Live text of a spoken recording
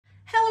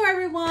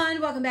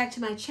everyone, welcome back to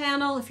my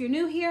channel. If you're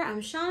new here,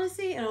 I'm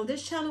Shaughnessy, and on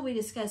this channel we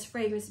discuss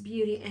fragrance,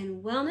 beauty,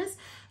 and wellness.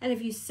 And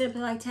if you simply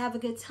like to have a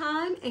good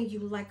time and you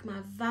like my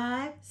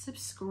vibe,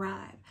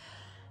 subscribe.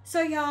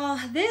 So y'all,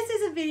 this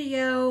is a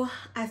video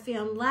I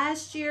filmed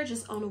last year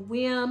just on a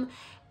whim,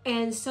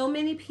 and so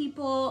many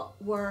people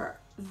were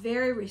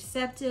very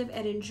receptive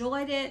and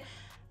enjoyed it,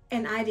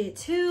 and I did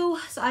too.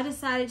 So I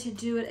decided to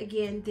do it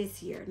again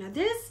this year. Now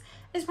this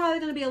is probably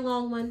going to be a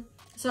long one.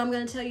 So I'm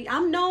going to tell you,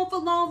 I'm known for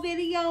long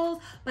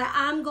videos, but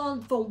I'm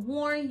going to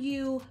warn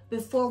you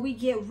before we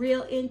get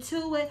real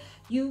into it.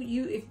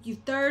 If you're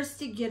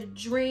thirsty, get a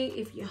drink.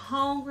 If you're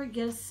hungry,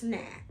 get a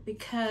snack,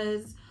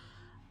 because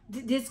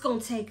this is going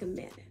to take a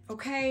minute,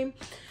 okay?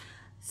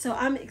 So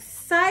I'm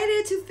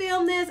excited to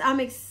film this. I'm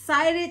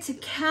excited to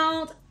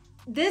count.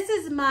 This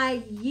is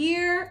my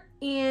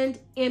year-end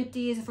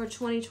empties for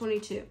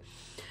 2022.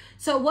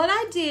 So what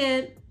I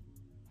did,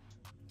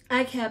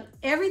 I kept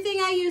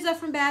everything I use up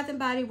from Bath &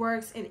 Body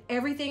Works and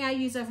everything I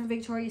use up from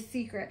Victoria's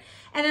Secret.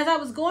 And as I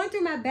was going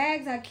through my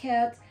bags, I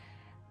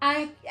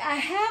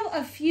have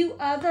a few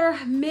other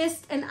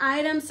missed and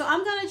items. So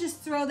I'm going to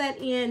just throw that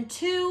in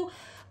too.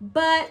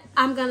 But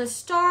I'm going to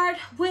start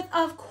with,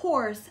 of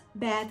course,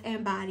 Bath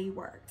 & Body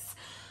Works.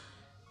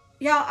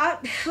 Y'all, I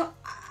think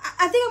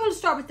I'm going to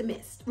start with the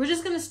mist. We're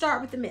just going to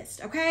start with the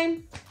mist,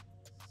 okay?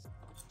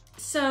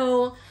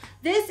 So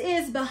this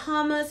is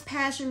Bahamas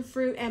Passion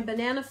Fruit and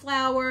Banana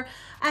Flower.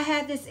 I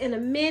had this in a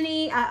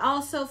mini. I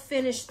also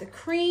finished the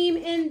cream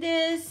in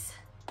this,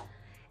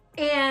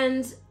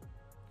 and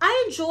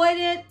I enjoyed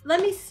it.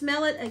 Let me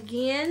smell it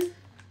again.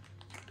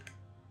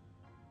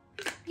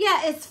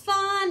 Yeah, it's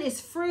fun,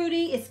 it's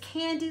fruity, it's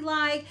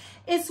candy-like.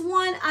 It's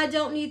one I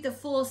don't need the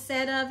full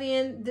set of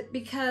in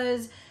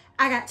because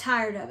I got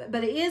tired of it,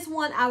 but it is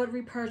one I would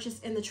repurchase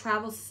in the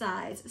travel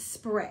size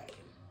spray.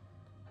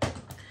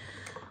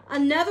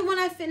 Another one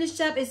I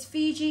finished up is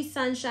Fiji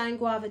Sunshine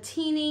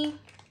Guavatini.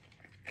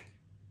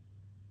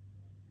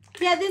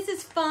 Yeah, this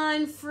is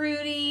fun,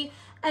 fruity.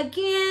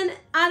 Again,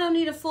 I don't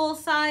need a full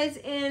size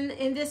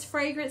in this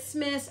fragrance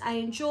mist. I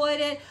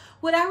enjoyed it.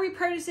 Would I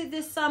repurchase it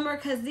this summer?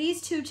 Because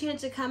these two tend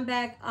to come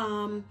back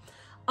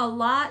a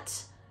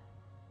lot.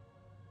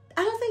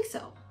 I don't think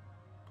so.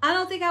 I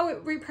don't think I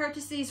would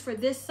repurchase these for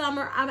this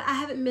summer. I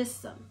haven't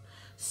missed them.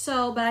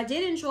 So, but I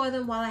did enjoy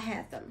them while I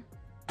had them.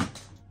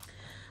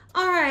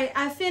 All right,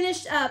 I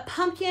finished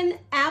Pumpkin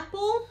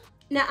Apple.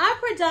 Now, I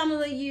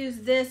predominantly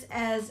use this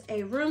as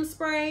a room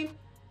spray.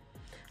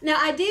 Now,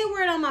 I did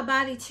wear it on my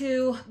body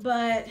too,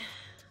 but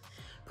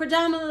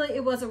predominantly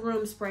it was a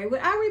room spray.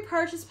 Would I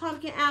repurchase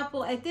Pumpkin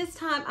Apple? At this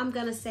time, I'm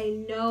going to say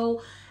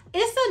no.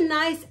 It's a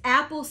nice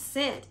apple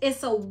scent.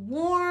 It's a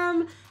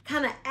warm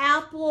kind of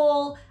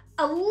apple,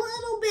 a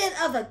little bit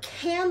of a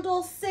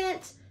candle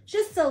scent,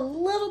 just a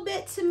little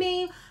bit to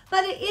me,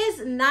 but it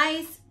is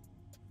nice.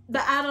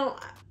 But I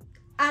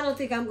don't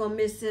think I'm gonna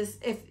miss this.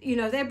 If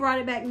they brought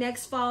it back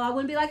next fall, I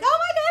wouldn't be like, oh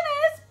my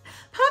goodness,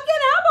 pumpkin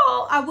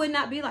apple. I would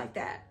not be like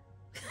that.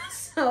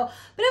 So,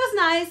 but it was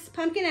nice,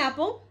 pumpkin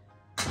apple.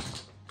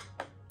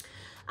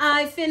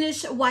 I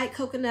finished White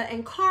Coconut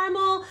and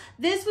Caramel.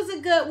 This was a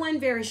good one,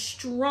 very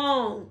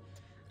strong.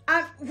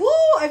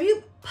 If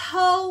you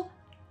potent,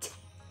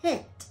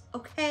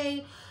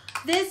 okay?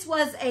 This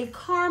was a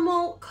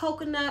caramel,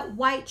 coconut,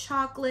 white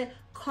chocolate,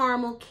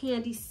 caramel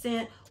candy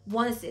scent.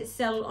 Once it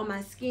settled on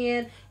my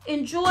skin,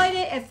 enjoyed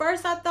it. At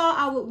first I thought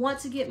I would want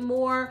to get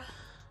more,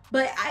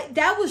 but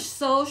that was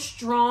so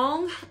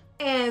strong,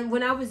 and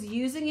when I was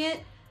using it,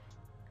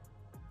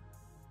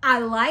 I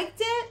liked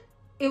it.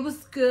 It was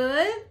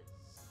good,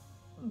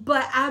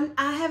 but I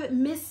haven't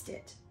missed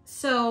it.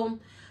 So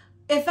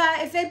if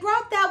they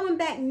brought that one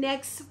back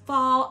next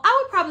fall,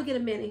 I would probably get a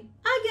mini.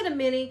 I'd get a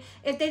mini.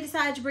 If they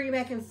decided to bring it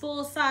back in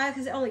full size,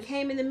 because it only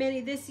came in the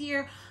mini this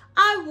year,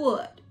 I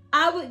would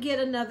get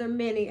another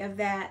mini of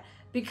that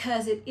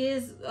because it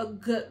is a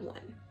good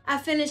one. I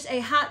finished a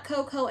hot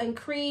cocoa and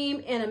cream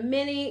in a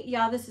mini.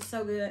 Y'all, this is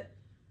so good.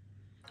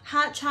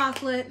 Hot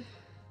chocolate,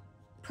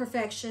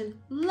 perfection.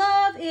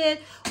 Love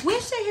it.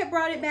 Wish they had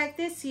brought it back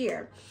this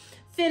year.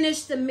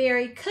 Finished the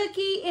Mary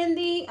Cookie in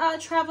the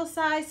travel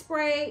size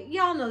spray.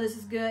 Y'all know this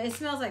is good. It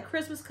smells like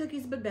Christmas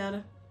cookies, but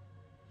better.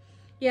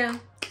 Yeah,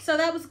 so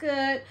that was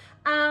good.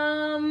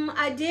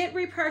 I did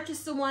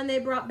repurchase the one they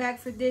brought back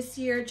for this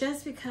year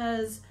just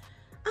because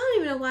I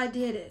don't even know why I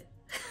did it.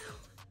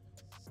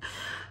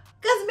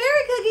 Because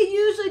Mary Cookie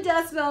usually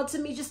does smell to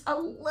me just a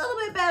little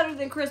bit better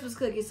than Christmas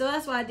cookies. So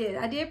that's why I did it.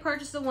 I did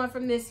purchase the one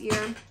from this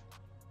year.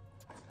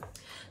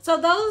 So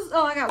those,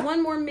 I got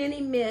one more mini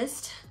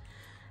mist.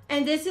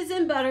 And this is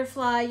in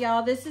Butterfly,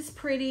 y'all. This is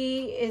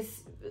pretty.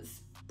 It's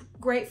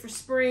great for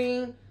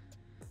spring.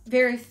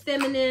 Very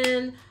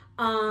feminine.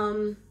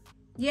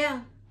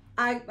 Yeah,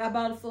 I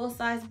bought a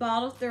full-size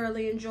bottle.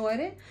 Thoroughly enjoyed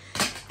it.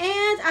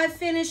 And I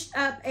finished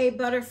up a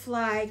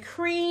Butterfly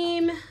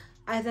cream.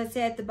 As I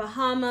said, the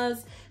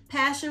Bahamas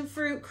passion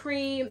fruit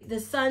cream, the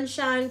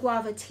sunshine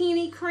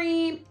guavatini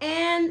cream,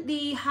 and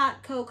the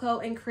hot cocoa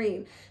and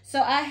cream. So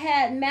I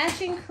had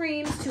matching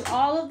creams to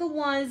all of the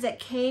ones that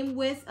came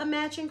with a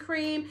matching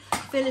cream.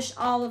 Finished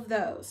all of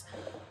those.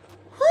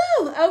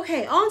 Whew,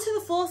 okay, on to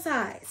the full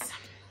size.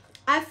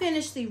 I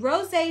finished the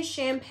Rosé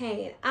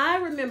Champagne. I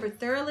remember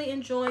thoroughly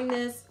enjoying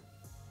this.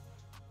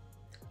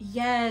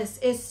 Yes,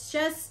 it's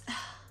just,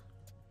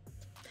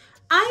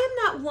 I am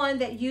not one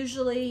that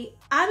usually,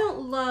 I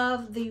don't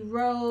love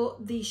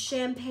the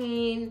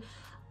champagne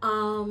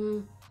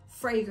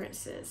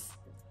fragrances.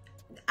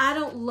 I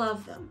don't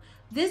love them.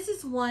 This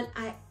is one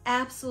I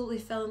absolutely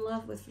fell in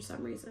love with for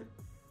some reason.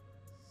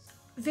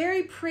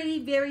 Very pretty,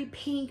 very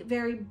pink,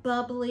 very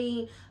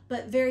bubbly,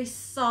 but very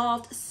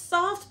soft.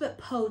 Soft but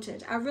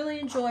potent. I really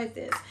enjoyed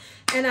this.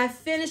 And I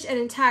finished an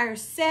entire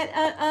set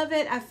of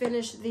it. I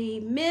finished the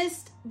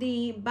mist,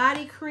 the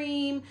body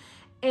cream,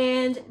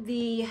 and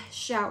the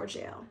shower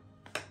gel.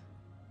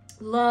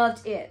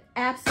 Loved it.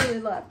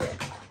 Absolutely loved it.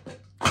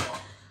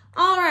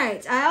 All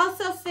right. I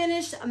also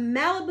finished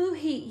Malibu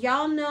Heat.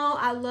 Y'all know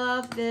I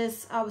love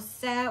this. I was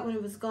sad when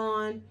it was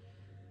gone.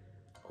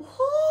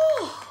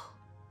 Whew.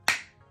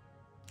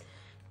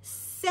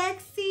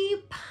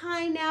 Sexy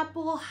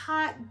pineapple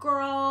hot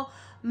girl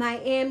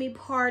Miami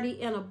party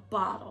in a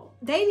bottle.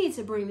 They need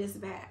to bring this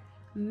back.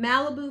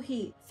 Malibu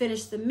Heat.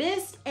 Finished the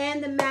mist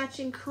and the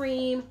matching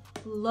cream.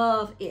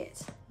 Love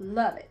it.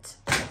 Love it.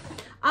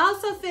 I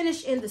also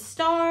finished in the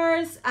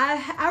stars.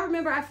 I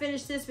remember I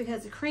finished this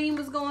because the cream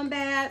was going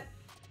bad.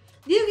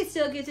 You can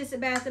still get this at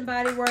Bath &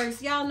 Body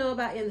Works. Y'all know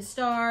about In the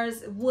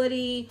Stars.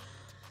 Woody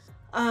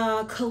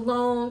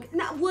cologne.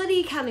 Not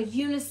woody, kind of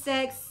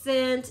unisex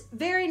scent.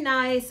 Very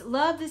nice.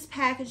 Love this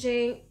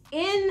packaging.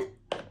 In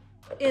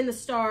the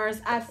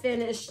Stars, I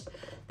finished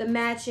the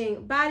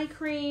matching body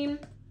cream,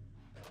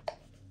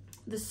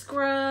 the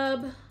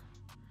scrub,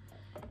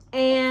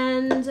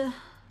 and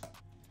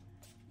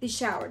the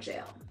shower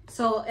gel.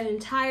 So an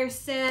entire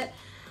set.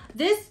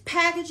 This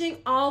packaging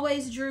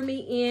always drew me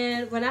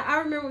in. When I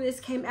remember when this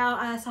came out,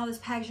 I saw this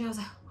packaging, I was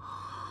like,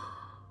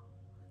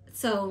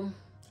 so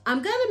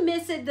I'm gonna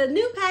miss it. The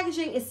new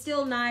packaging is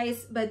still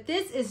nice, but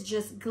this is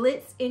just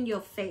glitz in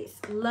your face.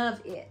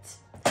 Love it.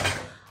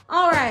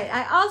 All right,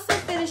 I also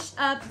finished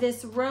up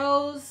this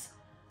rose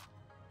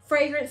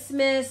fragrance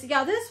mist.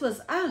 Y'all, this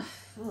was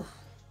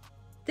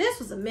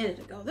a minute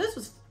ago. This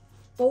was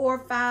 4,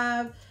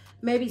 5,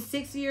 maybe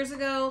 6 years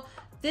ago.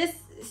 This,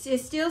 it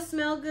still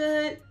smells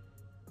good.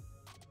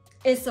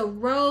 It's a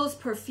rose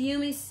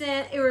perfumey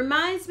scent. It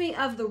reminds me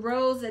of the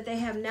rose that they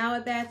have now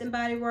at Bath &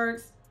 Body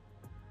Works.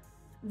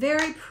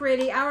 Very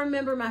pretty. I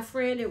remember my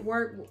friend at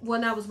work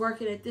when I was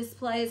working at this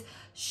place.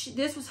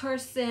 This was her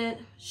scent.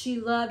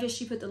 She loved it.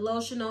 She put the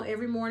lotion on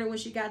every morning when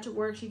she got to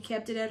work. She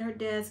kept it at her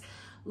desk.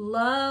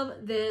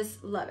 Love this.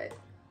 Love it.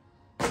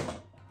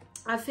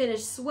 I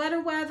finished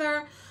Sweater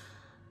Weather.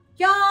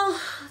 Y'all,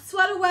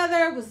 Sweater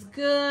Weather was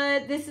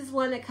good. This is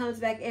one that comes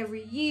back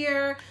every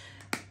year.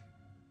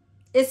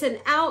 It's an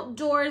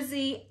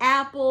outdoorsy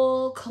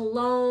apple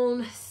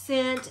cologne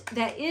scent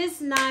that is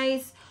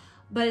nice,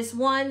 but it's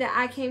one that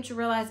I came to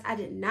realize I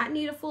did not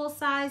need a full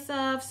size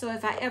of. So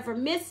if I ever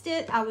missed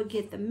it, I would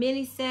get the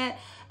mini set,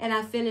 and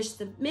I finished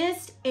the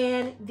mist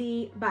and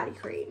the body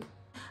cream.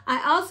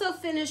 I also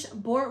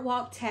finished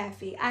Boardwalk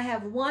Taffy. I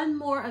have one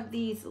more of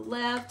these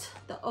left,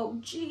 the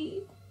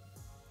OG.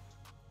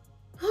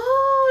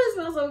 Oh, it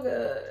smells so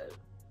good.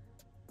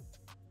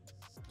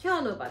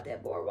 Y'all know about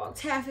that Boardwalk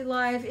Taffy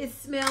life. It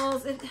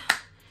smells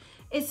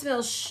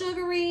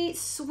sugary,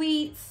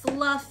 sweet,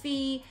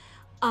 fluffy,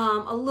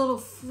 a little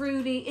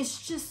fruity.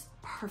 It's just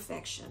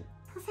perfection.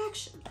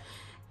 Perfection.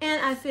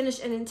 And I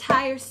finished an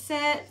entire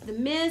set, the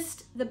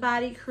mist, the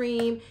body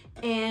cream,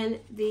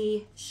 and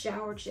the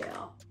shower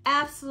gel.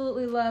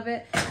 Absolutely love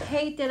it.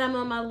 Hate that I'm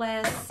on my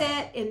last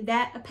set in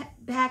that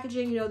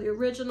packaging, you know, the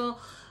original.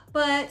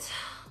 But,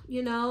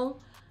 you know,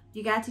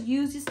 you got to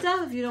use your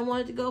stuff if you don't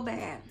want it to go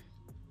bad.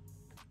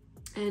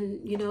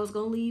 And, you know, it's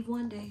going to leave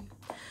one day.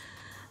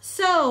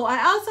 So,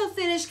 I also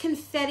finished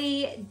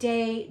Confetti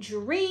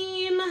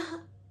Daydream.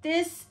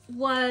 This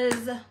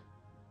was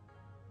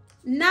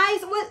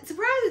nice. What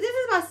surprised me, this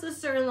is my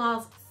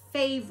sister-in-law's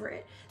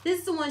favorite. This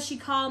is the one she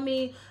called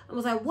me and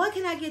was like, what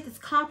can I get that's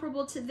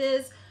comparable to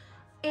this?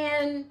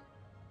 And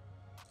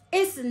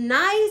it's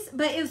nice,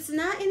 but it's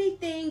not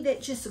anything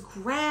that just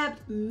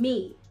grabbed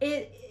me.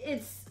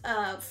 It's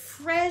a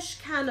fresh,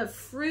 kind of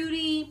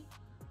fruity,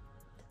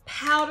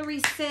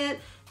 powdery scent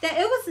that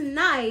it was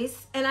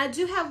nice. And I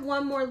do have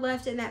one more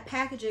left in that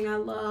packaging I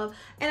love,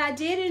 and I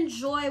did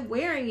enjoy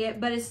wearing it,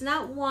 but it's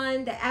not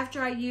one that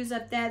after I use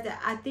up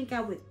that I think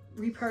I would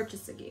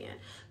repurchase again.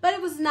 But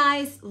it was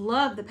nice.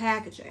 Love the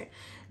packaging.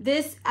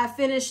 This, I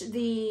finished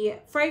the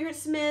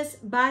fragrance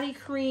mist, body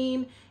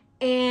cream,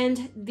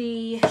 and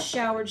the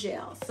shower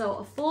gel. So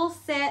a full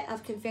set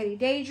of Confetti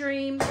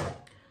Daydream.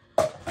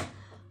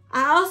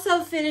 I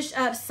also finished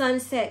up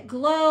Sunset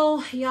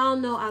Glow. Y'all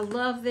know I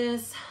love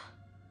this.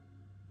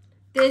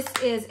 This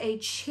is a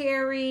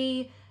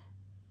cherry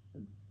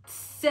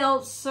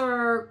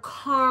seltzer,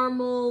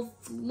 caramel,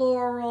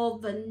 floral,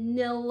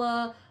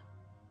 vanilla,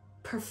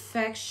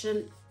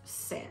 perfection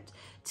scent.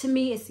 To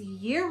me, it's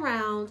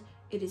year-round.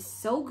 It is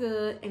so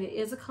good, and it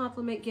is a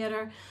compliment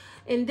getter.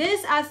 In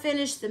this, I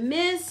finished the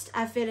mist.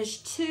 I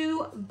finished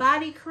 2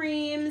 body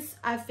creams.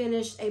 I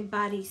finished a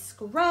body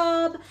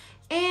scrub,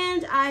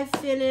 and I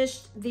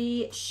finished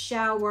the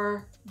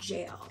shower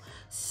gel.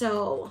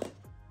 So,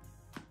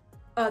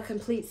 a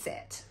complete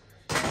set.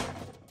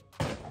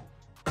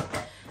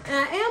 And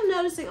I am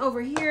noticing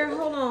over here,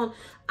 hold on,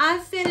 I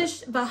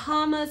finished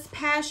Bahamas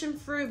Passion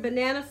Fruit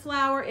Banana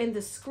Flower in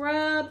the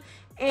scrub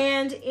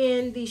and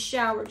in the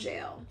shower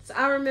gel. So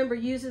I remember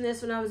using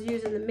this when I was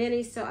using the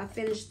mini, so I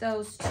finished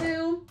those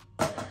too.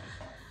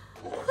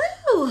 Woo!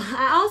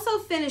 I also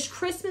finished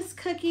Christmas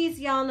cookies.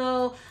 Y'all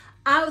know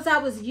I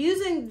was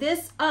using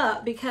this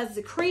up because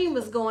the cream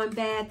was going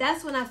bad.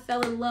 That's when I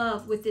fell in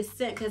love with this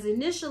scent, because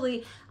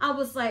initially I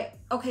was like,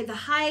 okay, the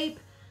hype,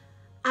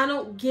 I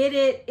don't get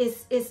it.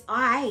 It's all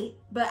right,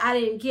 but I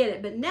didn't get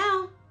it. But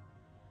now,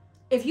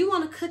 if you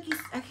want a cookie,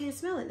 I can't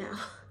smell it now.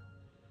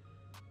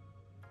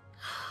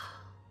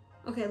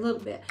 Okay, a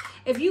little bit.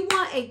 If you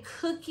want a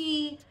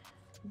cookie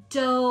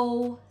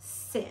dough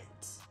scent,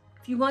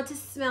 if you want to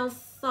smell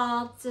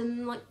salt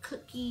and like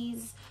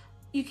cookies,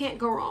 you can't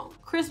go wrong.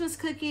 Christmas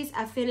cookies,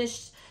 I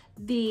finished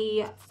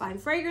the Fine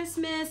Fragrance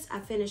Mist, I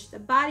finished the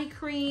body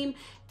cream,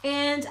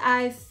 and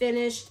I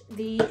finished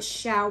the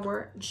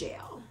shower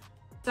gel.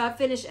 So I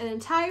finished an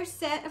entire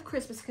set of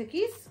Christmas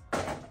cookies.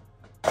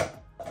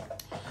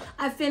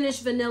 I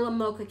finished Vanilla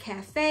Mocha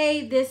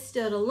Cafe. This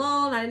stood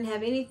alone. I didn't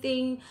have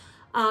anything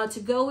to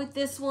go with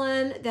this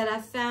one that I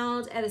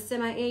found at a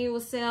semi-annual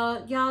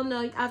sale. Y'all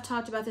know I've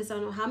talked about this I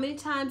don't know how many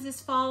times this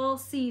fall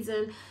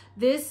season.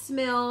 This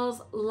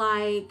smells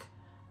like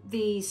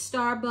the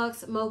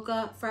Starbucks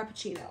Mocha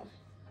Frappuccino.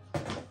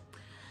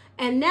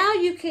 And now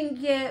you can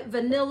get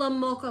Vanilla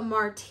Mocha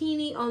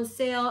Martini on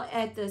sale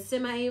at the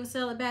semi-annual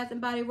sale at Bath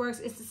 & Body Works.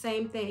 It's the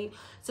same thing.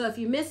 So if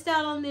you missed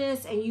out on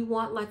this and you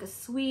want like a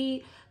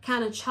sweet,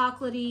 kind of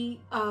chocolatey,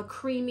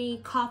 creamy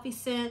coffee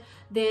scent,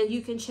 then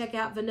you can check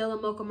out Vanilla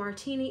Mocha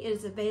Martini. It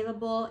is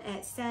available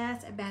at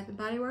SAS at Bath &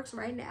 Body Works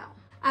right now.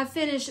 I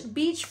finished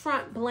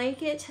Beachfront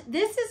Blanket.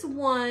 This is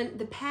one,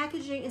 the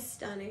packaging is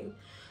stunning.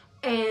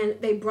 And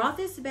they brought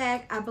this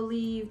back, I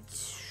believe,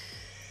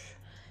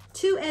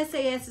 2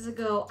 SASs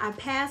ago. I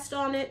passed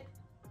on it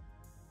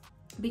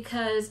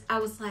because I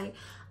was like,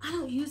 I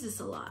don't use this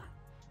a lot.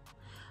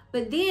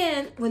 But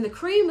then when the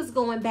cream was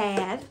going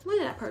bad, when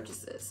did I purchase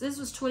this? This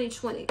was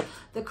 2020.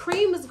 The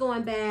cream was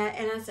going bad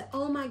and I said,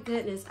 oh my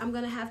goodness, I'm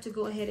gonna have to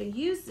go ahead and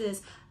use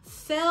this.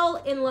 Fell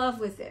in love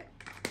with it.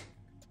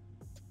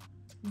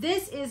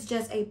 This is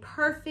just a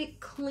perfect,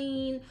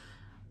 clean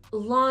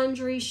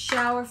laundry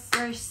shower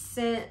fresh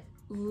scent.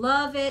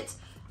 Love it.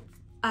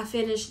 I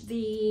finished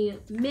the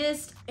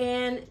mist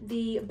and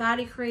the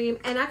body cream,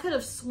 and I could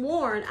have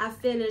sworn I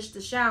finished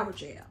the shower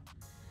gel,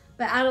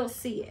 but I don't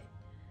see it.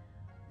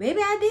 Maybe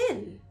I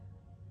didn't.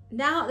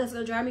 Now that's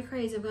gonna drive me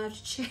crazy. I'm gonna have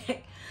to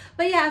check.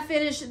 But yeah, I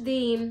finished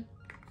the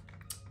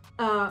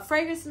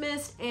fragrance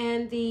mist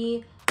and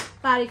the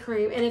body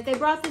cream. And if they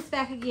brought this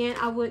back again,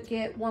 I would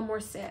get one more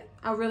set.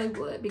 I really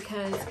would,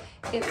 because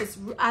it was,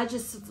 I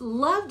just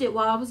loved it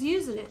while I was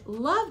using it.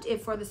 Loved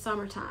it for the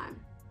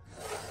summertime.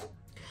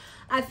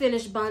 I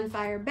finished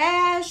Bonfire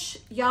Bash.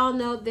 Y'all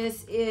know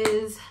this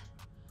is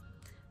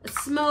a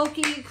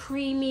smoky,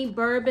 creamy,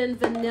 bourbon,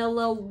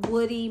 vanilla,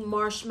 woody,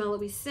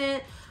 marshmallowy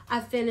scent.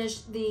 I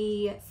finished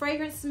the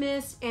fragrance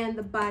mist and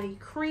the body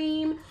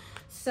cream.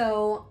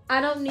 So I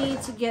don't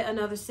need to get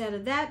another set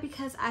of that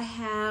because I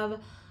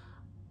have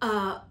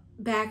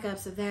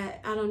backups of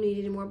that. I don't need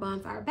any more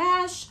Bonfire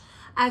Bash.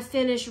 I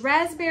finished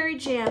Raspberry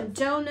Jam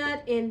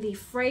Donut in the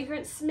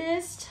fragrance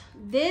mist.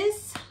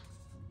 This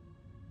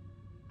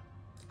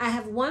I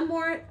have one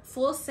more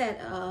full set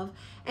of,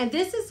 and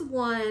this is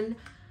one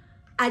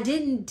I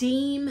didn't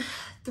deem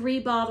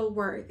 3-bottle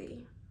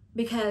worthy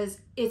because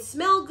it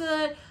smelled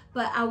good,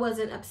 but I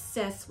wasn't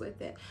obsessed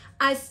with it.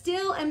 I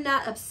still am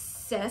not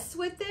obsessed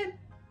with it,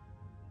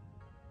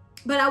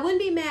 but I wouldn't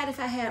be mad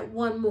if I had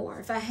one more,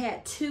 if I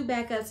had 2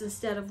 backups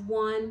instead of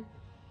 1,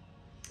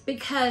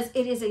 because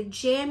it is a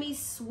jammy,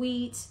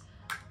 sweet,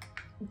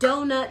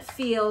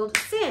 donut-filled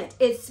scent.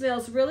 It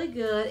smells really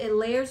good. It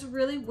layers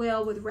really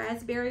well with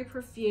raspberry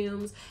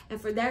perfumes,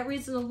 and for that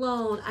reason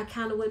alone, I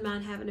kind of wouldn't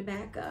mind having a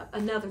backup,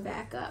 another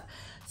backup.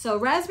 So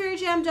Raspberry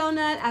Jam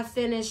Donut, I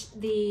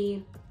finished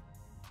the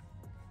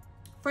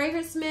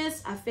fragrance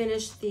mist, I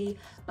finished the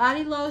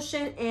body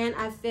lotion, and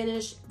I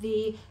finished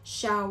the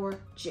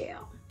shower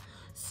gel.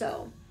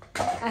 So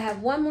I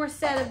have one more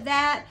set of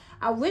that.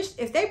 I wish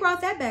if they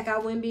brought that back, I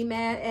wouldn't be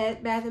mad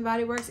at Bath &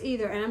 Body Works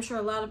either. And I'm sure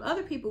a lot of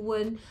other people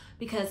wouldn't,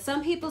 because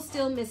some people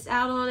still missed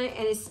out on it.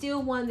 And it's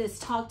still one that's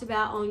talked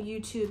about on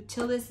YouTube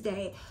till this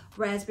day,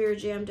 Raspberry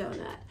Jam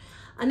Donut.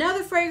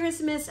 Another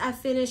fragrance mist I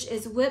finished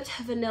is Whipped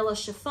Vanilla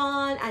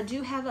Chiffon. I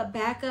do have a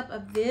backup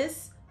of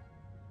this.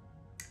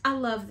 I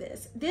love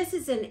this. This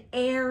is an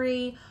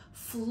airy,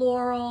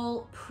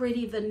 floral,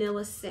 pretty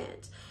vanilla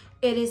scent.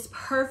 It is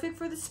perfect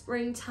for the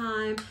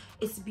springtime.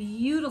 It's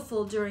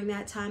beautiful during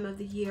that time of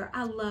the year.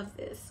 I love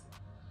this.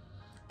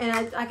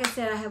 And like I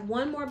said, I have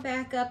one more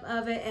backup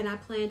of it, and I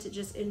plan to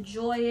just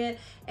enjoy it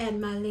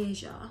and my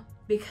leisure,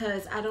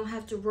 because I don't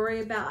have to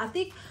worry about, I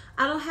think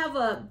I don't have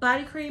a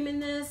body cream in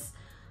this.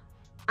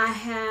 I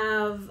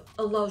have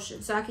a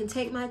lotion, so I can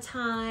take my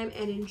time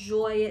and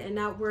enjoy it and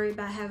not worry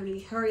about having to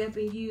hurry up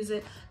and use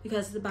it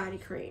because of the body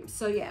cream.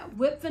 So yeah,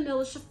 whipped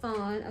vanilla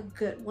chiffon, a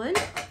good one.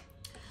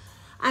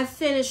 I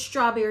finished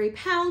strawberry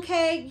pound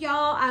cake.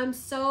 Y'all, I'm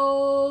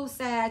so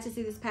sad to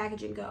see this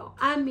packaging go.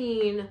 I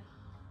mean,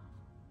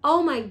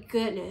 oh my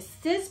goodness,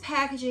 this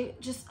packaging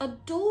just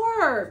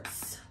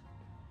adorbs.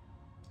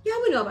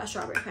 Y'all, we know about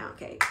strawberry pound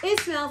cake. It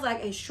smells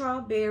like a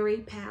strawberry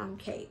pound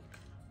cake.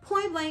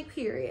 Point blank,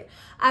 period.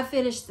 I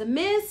finished the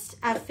mist,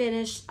 I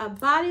finished a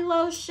body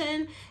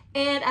lotion,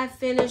 and I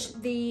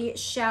finished the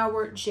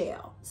shower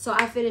gel. So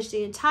I finished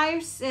the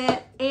entire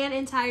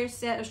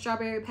set of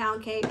strawberry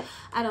pound cake.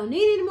 I don't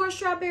need any more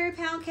strawberry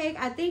pound cake.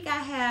 I think I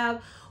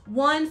have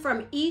one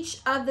from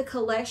each of the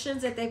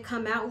collections that they've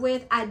come out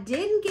with. I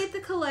didn't get the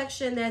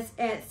collection that's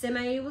at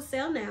semi-annual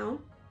sale now.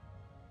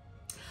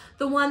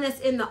 The one that's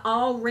in the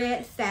all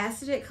red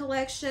faceted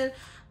collection,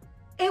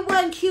 it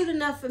wasn't cute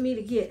enough for me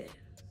to get it.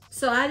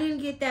 So I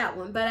didn't get that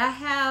one, but I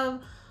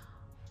have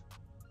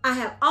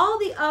all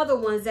the other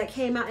ones that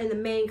came out in the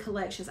main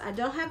collections. I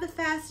don't have the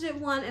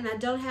faceted one, and I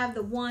don't have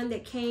the one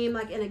that came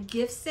like in a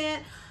gift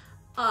set.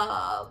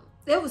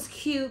 It was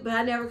cute, but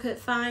I never could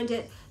find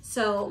it.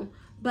 So,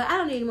 but I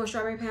don't need any more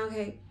strawberry pound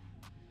cake.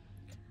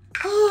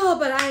 Oh,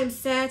 but I am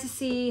sad to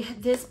see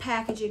this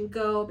packaging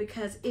go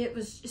because it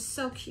was just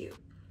so cute.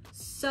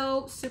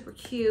 So super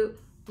cute.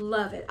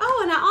 Love it. Oh,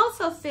 and I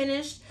also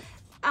finished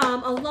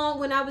along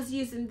when I was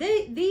using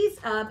these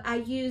up, I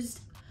used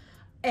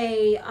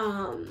a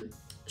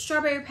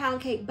strawberry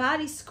pound cake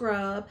body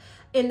scrub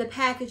in the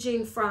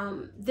packaging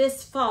from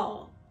this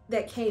fall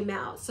that came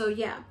out. So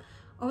yeah,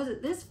 or was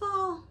it this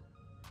fall?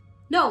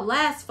 No,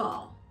 last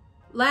fall.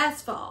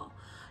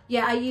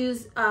 Yeah, I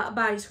used a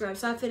body scrub.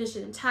 So I finished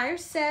an entire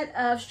set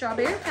of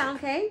strawberry pound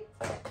cake.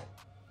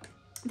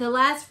 The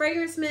last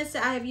fragrance mist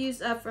that I have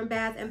used up from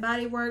Bath &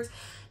 Body Works,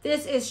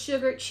 this is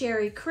Sugared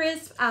Cherry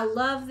Crisp. I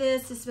love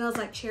this. It smells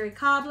like cherry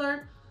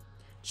cobbler,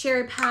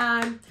 cherry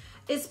pie.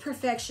 It's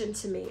perfection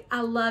to me. I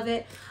love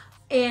it.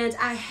 And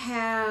I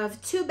have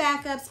 2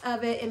 backups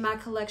of it in my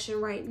collection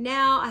right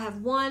now. I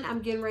have one I'm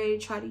getting ready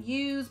to try to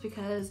use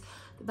because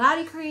the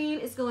body cream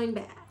is going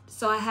bad.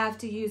 So I have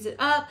to use it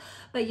up.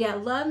 But yeah,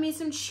 love me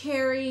some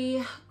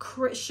Sugared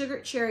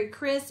Cherry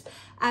Crisp.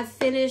 I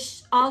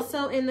finished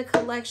also in the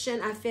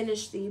collection, I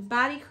finished the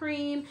body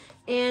cream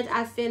and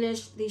I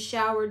finished the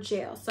shower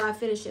gel. So I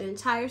finished an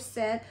entire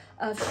set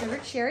of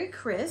Sugared Cherry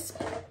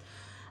Crisp.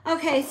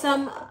 Okay,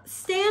 some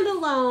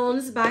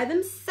standalones by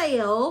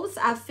themselves.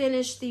 I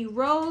finished the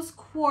Rose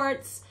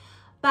Quartz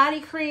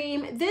body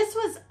cream. This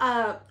was,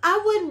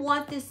 I wouldn't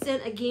want this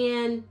scent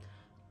again.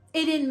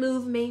 It didn't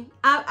move me.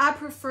 I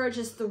prefer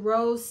just the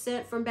rose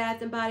scent from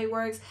Bath & Body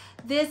Works.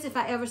 This, if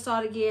I ever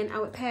saw it again, I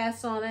would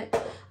pass on it.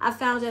 I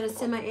found it at a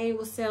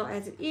semi-annual sale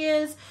as it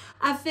is.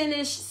 I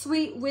finished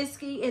Sweet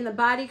Whiskey in the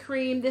body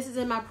cream. This is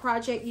in my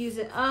project Use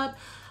It Up.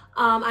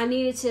 I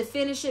needed to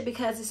finish it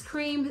because this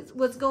cream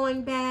was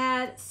going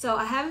bad. So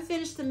I haven't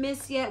finished the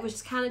mist yet,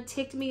 which kind of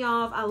ticked me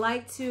off. I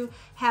like to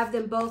have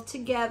them both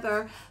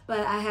together,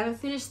 but I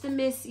haven't finished the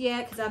mist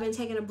yet because I've been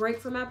taking a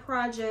break from my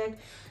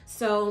project.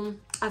 So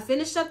I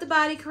finished up the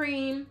body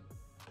cream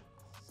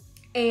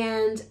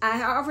and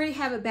I already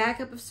have a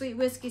backup of Sweet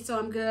Whiskey, so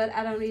I'm good.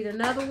 I don't need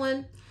another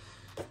one.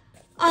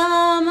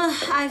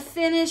 I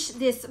finished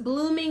this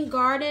Blooming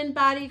Garden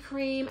body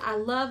cream. I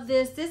love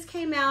this. This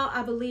came out,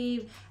 I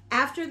believe,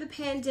 after the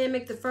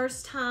pandemic, the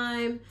first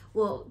time.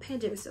 Well,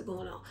 pandemic's still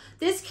going on.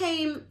 This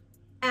came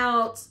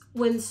out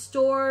when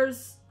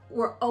stores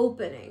were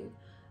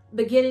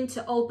beginning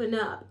to open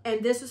up.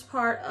 And this was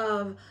part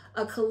of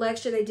a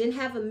collection. They didn't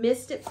have a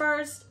mist at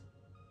first.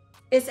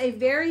 It's a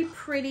very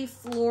pretty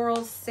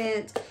floral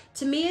scent.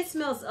 To me, it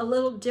smells a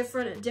little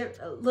different,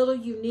 a little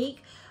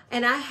unique.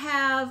 And I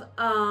have,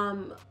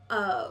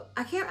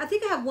 I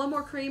think I have one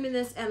more cream in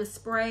this and a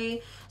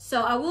spray.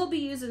 So I will be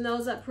using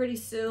those up pretty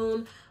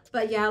soon.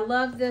 But yeah, I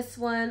love this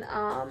one.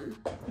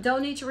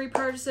 Don't need to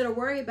repurchase it or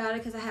worry about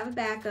it because I have a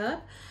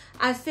backup.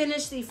 I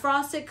finished the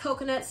Frosted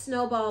Coconut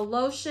Snowball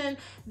Lotion.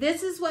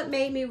 This is what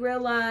made me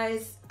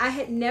realize I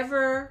had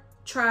never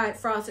tried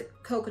Frosted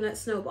Coconut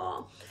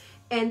Snowball.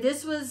 And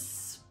this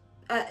was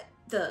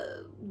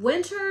the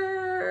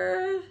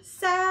winter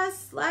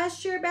SAS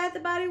last year,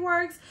 Bath & Body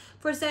Works,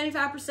 for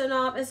 75%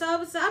 off. And so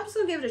I'm just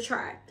going to give it a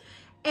try.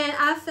 And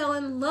I fell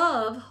in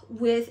love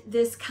with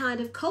this kind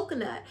of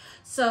coconut.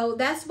 So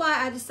that's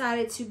why I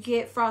decided to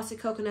get Frosted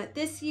Coconut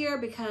this year,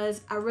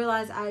 because I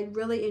realized I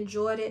really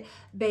enjoyed it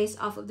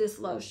based off of this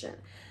lotion.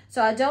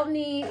 So I don't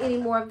need any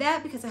more of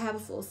that because I have a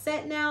full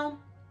set now.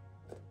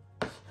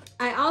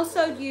 I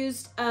also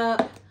used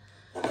up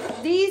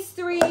These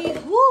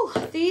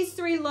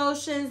three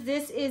lotions.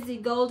 This is the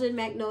Golden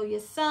Magnolia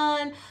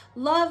Sun.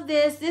 Love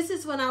this. This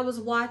is when I was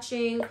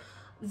watching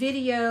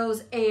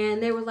videos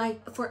and they were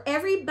like, for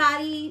every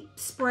body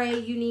spray,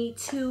 you need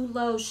 2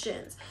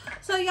 lotions.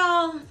 So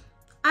y'all,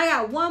 I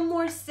got one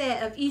more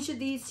set of each of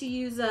these to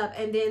use up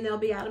and then they'll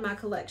be out of my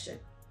collection.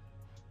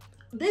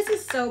 This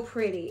is so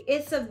pretty.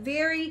 It's a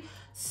very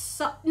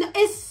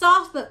it's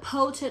soft but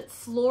potent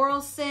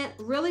floral scent.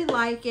 Really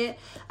like it.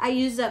 I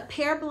used up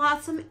Pear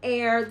Blossom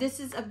Air. This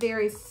is a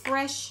very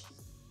fresh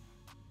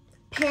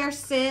pear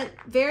scent.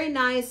 Very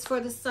nice for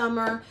the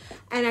summer.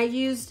 And I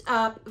used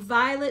up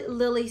Violet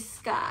Lily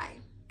Sky.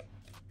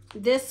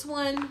 This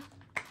one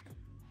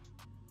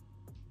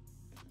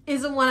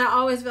is the one I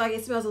always feel like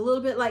it smells a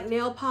little bit like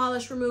nail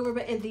polish remover,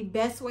 but in the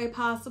best way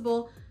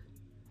possible.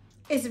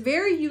 It's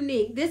very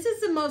unique. This is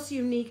the most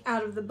unique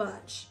out of the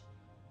bunch.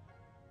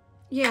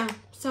 Yeah,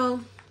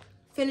 so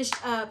finished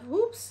up,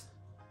 whoops,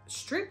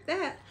 strip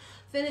that.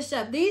 Finished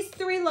up these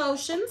 3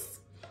 lotions.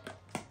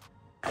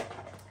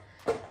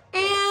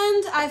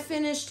 And I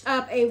finished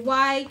up a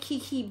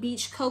Waikiki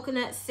Beach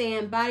Coconut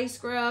Sand Body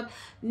Scrub.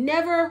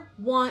 Never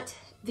want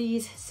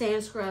these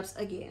sand scrubs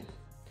again.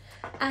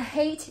 I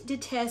hate,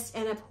 detest,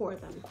 and abhor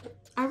them.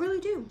 I really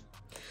do.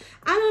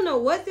 I don't know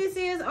what this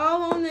is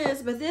all on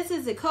this, but this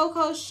is a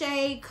Cocoa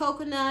Shade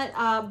Coconut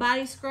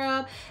Body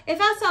Scrub. If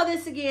I saw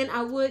this again,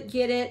 I would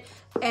get it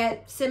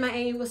at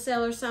semi-annual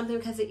sale or something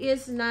because it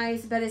is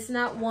nice, but it's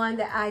not one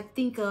that I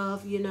think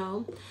of, you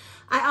know.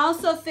 I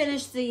also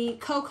finished the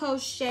Cocoa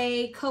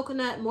Shade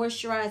Coconut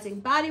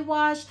Moisturizing Body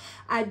Wash.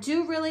 I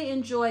do really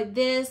enjoy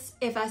this.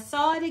 If I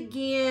saw it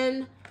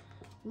again,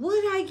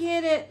 would I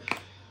get it?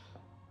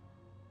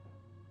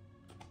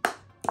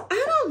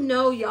 I don't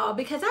know, y'all,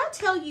 because I'll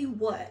tell you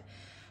what,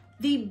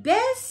 the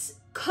best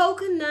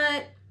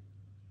coconut,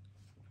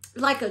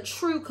 like a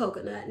true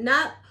coconut,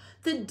 not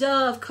the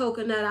Dove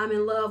coconut I'm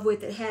in love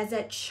with, it has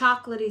that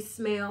chocolatey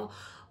smell,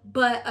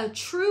 but a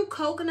true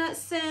coconut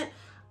scent,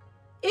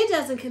 it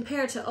doesn't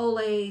compare to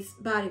Olay's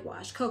body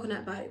wash,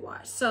 coconut body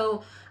wash.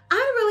 So I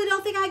really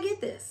don't think I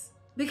get this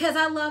because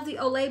I love the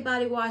Olay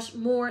body wash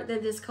more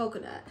than this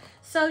coconut.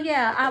 So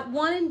yeah, I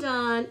one and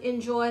done,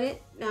 enjoyed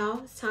it.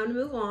 Now it's time to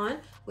move on,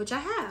 which I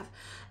have.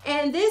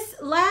 And this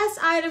last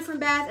item from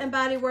Bath &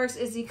 Body Works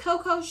is the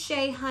Cocoa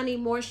Shea Honey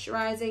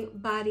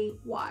Moisturizing Body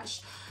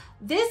Wash.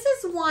 This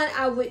is one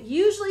I would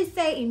usually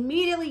say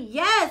immediately,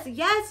 yes,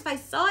 if I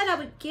saw it, I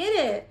would get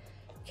it.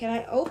 Can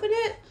I open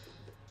it?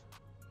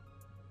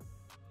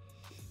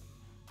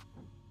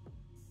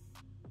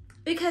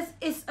 Because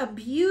it's a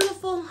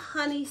beautiful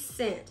honey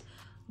scent.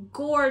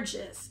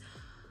 Gorgeous.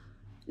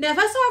 Now, if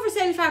I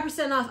saw it for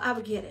 75% off, I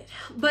would get it.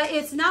 But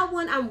it's not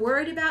one I'm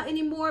worried about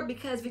anymore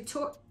because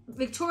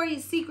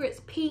Victoria's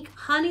Secret's pink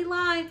honey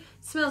line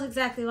smells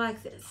exactly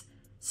like this.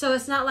 So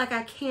it's not like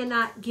I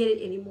cannot get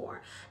it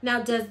anymore.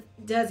 Now, does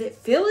it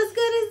feel as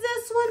good as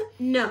this one?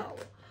 No.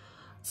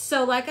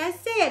 So like I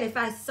said, if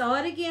I saw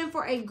it again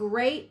for a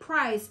great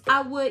price,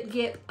 I would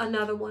get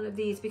another one of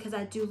these because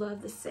I do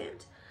love the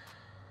scent.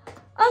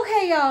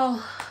 Okay,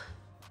 y'all.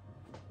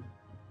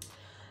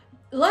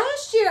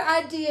 Last year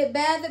I did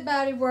Bath &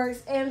 Body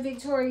Works and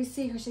Victoria's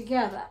Secret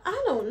together.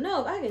 I don't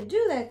know if I can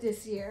do that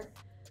this year.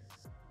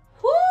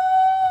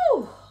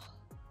 Woo!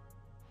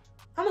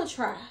 I'm gonna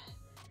try.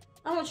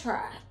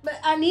 But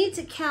I need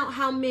to count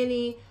how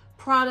many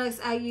products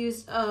I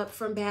used up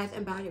from Bath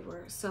 & Body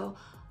Works. So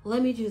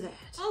let me do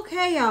that.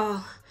 Okay,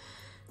 y'all.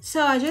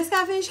 So I just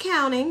got finished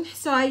counting.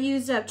 So I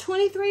used up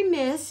 23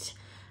 mist,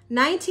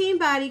 19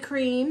 body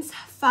creams,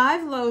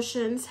 5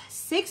 lotions,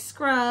 6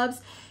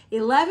 scrubs,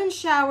 11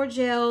 shower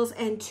gels,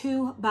 and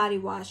 2 body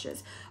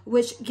washes,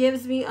 which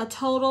gives me a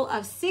total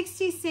of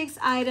 66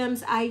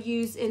 items I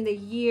used in the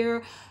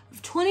year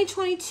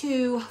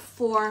 2022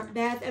 for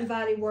Bath &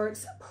 Body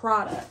Works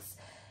products.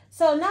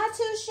 So not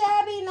too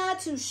shabby, not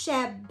too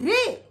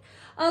shabby.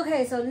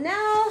 Okay, so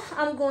now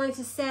I'm going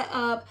to set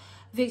up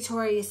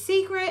Victoria's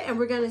Secret and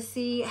we're going to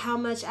see how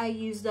much I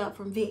used up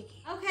from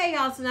Vicky. Okay,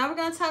 y'all, so now we're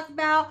going to talk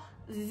about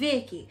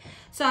Vicky.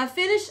 So I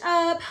finished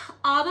up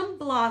Autumn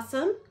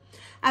Blossom.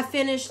 I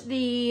finished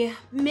the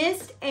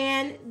mist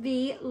and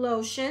the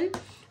lotion.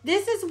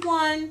 This is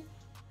one,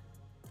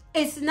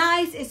 it's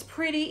nice, it's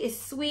pretty, it's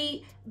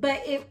sweet,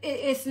 but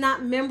it's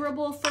not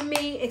memorable for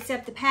me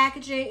except the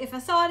packaging. If I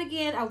saw it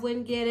again, I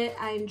wouldn't get it.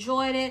 I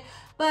enjoyed it,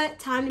 but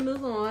time to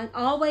move on.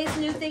 Always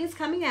new things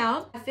coming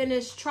out. I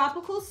finished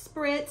Tropical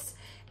Spritz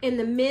in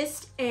the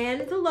mist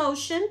and the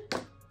lotion.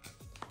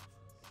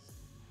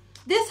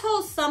 This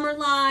whole summer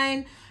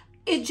line,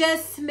 it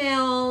just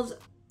smells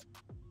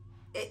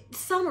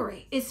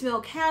summery. It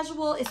smelled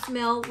casual. It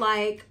smelled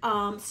like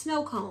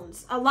snow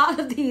cones. A lot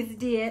of these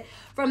did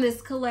from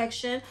this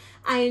collection.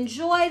 I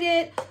enjoyed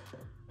it.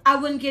 I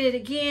wouldn't get it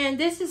again.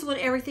 This is when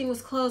everything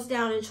was closed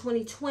down in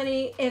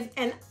 2020.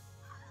 And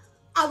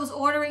I was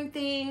ordering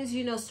things,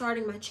 you know,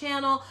 starting my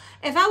channel.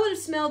 If I would have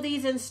smelled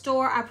these in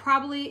store, I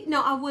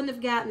wouldn't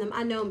have gotten them.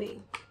 I know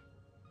me.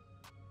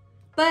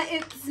 But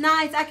it's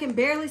nice. I can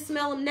barely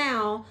smell them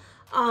now.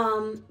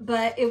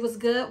 But it was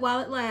good while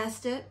it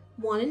lasted.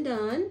 One and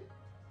done.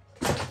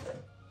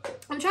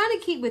 I'm trying to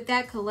keep with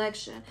that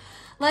collection.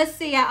 Let's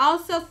see, I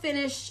also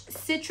finished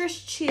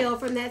Citrus Chill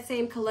from that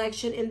same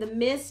collection in the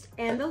mist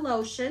and the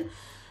lotion.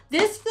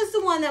 This was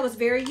the one that was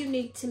very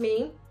unique to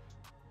me.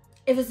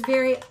 It was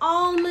very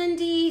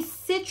almondy,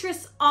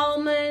 citrus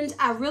almond.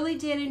 I really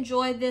did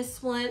enjoy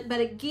this one,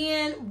 but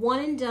again, one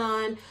and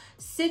done,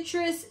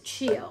 Citrus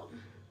Chill.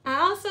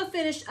 I also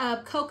finished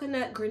up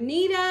Coconut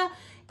Granita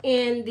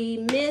in the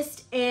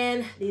mist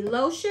and the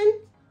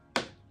lotion.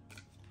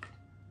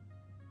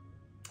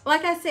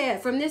 Like I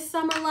said, from this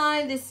summer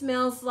line, this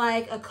smells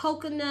like a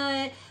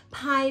coconut,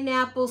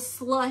 pineapple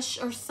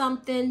slush or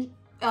something,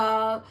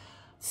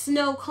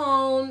 snow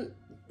cone.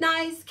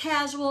 Nice,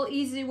 casual,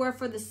 easy to wear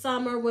for the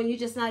summer when you're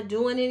just not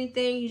doing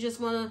anything. You just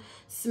want to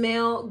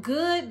smell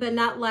good, but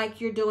not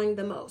like you're doing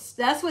the most.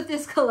 That's what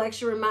this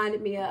collection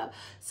reminded me of.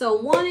 So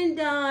one and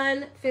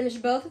done,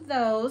 finished both of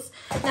those.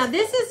 Now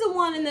this is the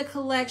one in the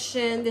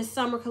collection, this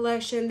summer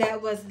collection, that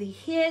was the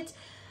hit.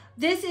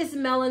 This is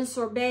Melon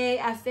Sorbet.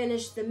 I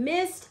finished the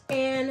mist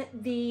and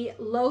the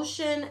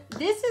lotion.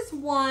 This is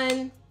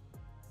one,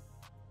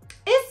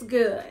 it's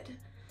good,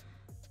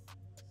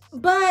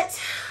 but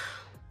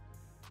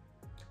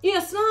you know,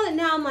 smelling it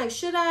now, I'm like,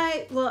 should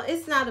I? Well,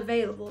 it's not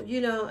available,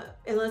 you know,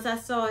 unless I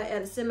saw it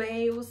at a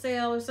semi-annual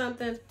sale or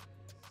something,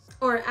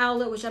 or an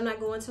outlet, which I'm not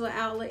going to an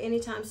outlet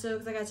anytime soon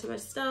because I got too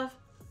much stuff.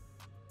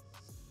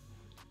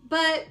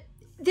 But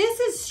this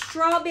is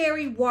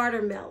Strawberry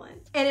Watermelon.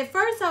 And at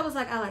first I was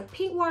like, I like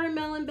Pink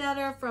Watermelon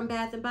better from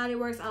Bath & Body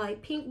Works. I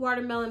like Pink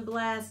Watermelon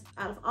Blast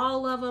out of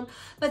all of them.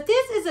 But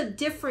this is a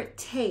different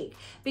take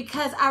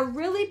because I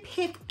really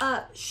pick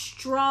up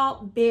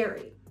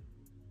strawberry.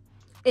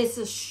 It's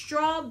a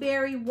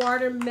strawberry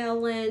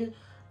watermelon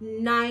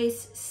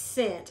nice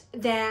scent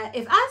that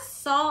if I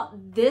saw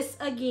this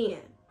again,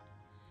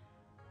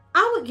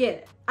 I would get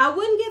it. I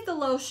wouldn't get the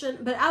lotion,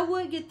 but I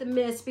would get the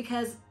mist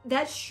because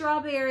that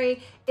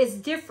strawberry is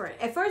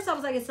different. At first I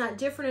was like, it's not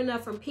different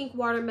enough from Pink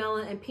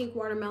Watermelon and Pink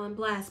Watermelon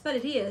Blast, but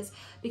it is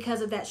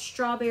because of that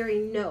strawberry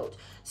note.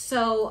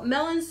 So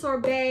Melon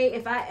Sorbet,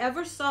 if I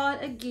ever saw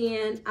it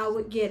again, I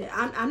would get it.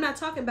 I'm not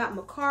talking about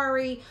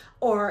Macari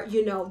or,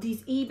 you know,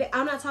 these eBay.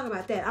 I'm not talking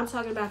about that. I'm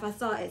talking about if I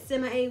saw it at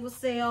semi-annual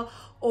sale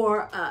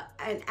or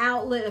an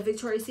outlet, a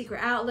Victoria's Secret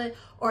outlet,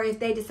 or if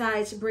they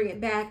decided to bring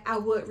it back, I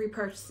would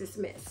repurchase this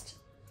mist.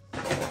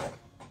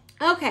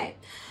 Okay,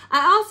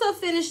 I also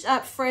finished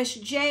up Fresh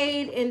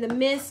Jade in the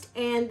mist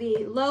and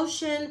the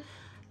lotion.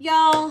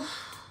 Y'all,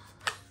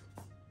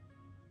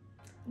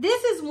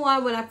 this is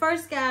one when I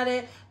first got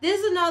it. This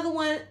is another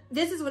one.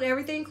 This is when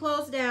everything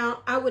closed down.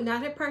 I would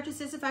not have purchased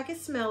this if I could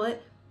smell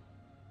it.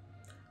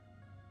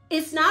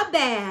 It's not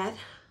bad,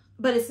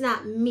 but it's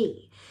not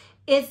me.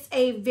 It's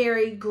a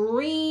very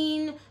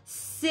green,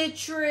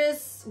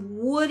 citrus,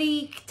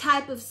 woody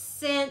type of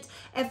scent.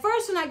 At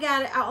first when I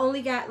got it, I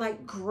only got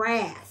like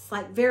grass,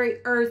 like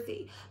very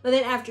earthy. But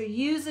then after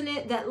using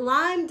it, that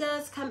lime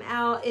does come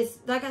out. It's,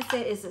 like I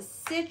said, it's a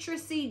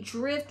citrusy,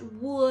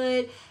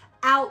 driftwood,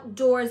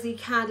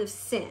 outdoorsy kind of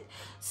scent.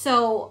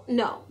 So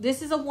no,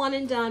 this is a one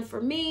and done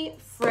for me,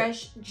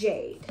 Fresh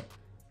Jade.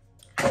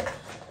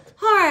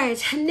 All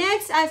right,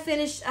 next I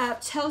finished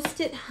up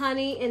Toasted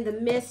Honey in the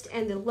mist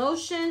and the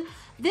lotion.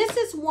 This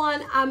is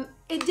one,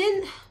 it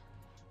didn't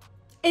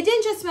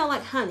just smell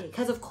like honey,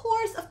 because of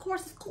course,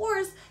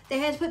 they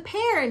had to put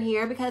pear in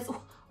here, because what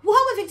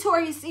would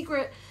Victoria's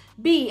Secret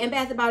be and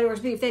Bath & Body Works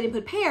be if they didn't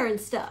put pear and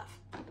stuff?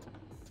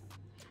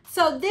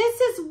 So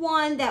this is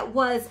one that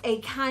was a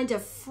kind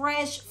of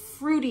fresh,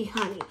 fruity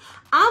honey.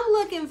 I'm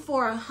looking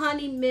for a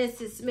honey mist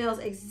that smells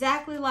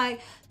exactly like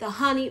the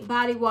honey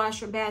body wash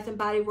from Bath &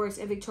 Body Works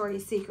and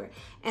Victoria's Secret.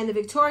 And the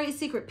Victoria's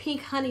Secret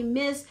Pink Honey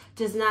Mist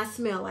does not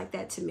smell like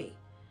that to me.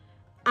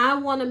 I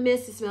want a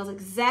mist that smells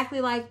exactly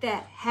like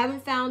that.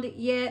 Haven't found it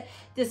yet.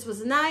 This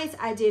was nice.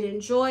 I did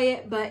enjoy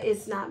it, but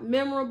it's not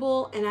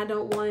memorable and I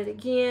don't want it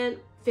again.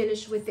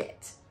 Finished with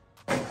it.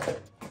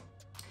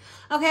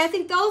 Okay, I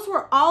think those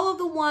were all of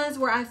the ones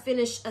where I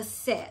finished a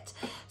set.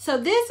 So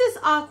this is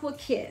Aqua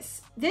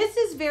Kiss. This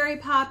is very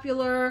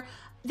popular.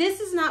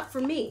 This is not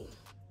for me.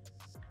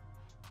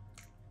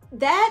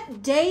 That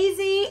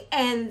Daisy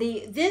and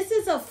this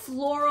is a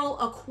floral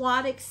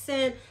aquatic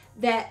scent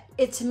that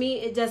to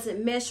me, it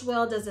doesn't mesh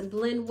well, doesn't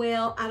blend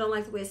well. I don't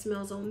like the way it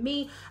smells on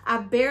me. I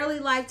barely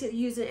liked it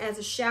using it as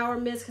a shower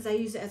mist because I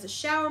use it as a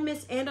shower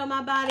mist and on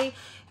my body.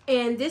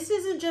 And this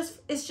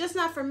it's just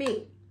not for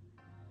me.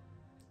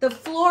 The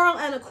floral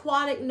and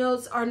aquatic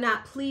notes are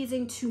not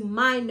pleasing to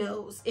my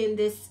nose in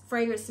this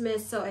fragrance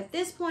mist. So at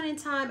this point in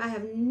time, I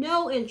have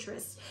no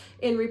interest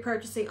in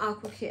repurchasing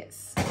Aqua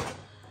Kiss.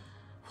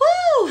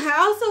 Woo! I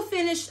also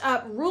finished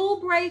up Rule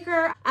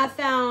Breaker. I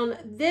found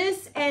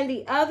this and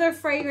the other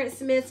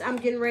fragrance mists I'm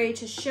getting ready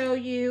to show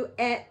you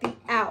at the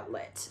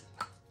outlet.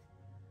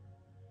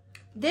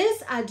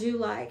 This I do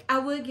like. I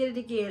would get it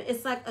again.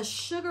 It's like a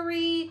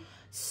sugary,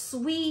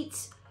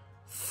 sweet,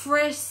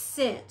 fresh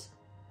scent.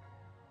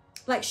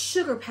 Like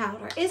sugar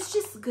powder. It's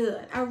just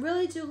good. I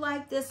really do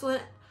like this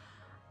one.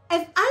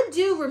 If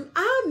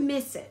I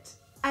miss it.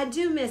 I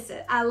do miss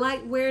it. I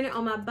like wearing it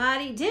on my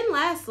body. Didn't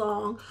last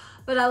long,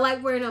 but I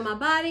like wearing it on my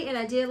body, and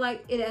I did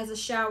like it as a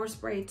shower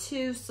spray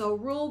too. So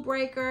rule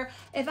breaker,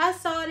 if I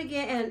saw it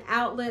again at an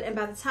outlet, and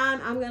by the time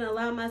I'm gonna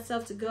allow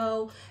myself to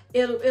go,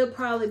 it'll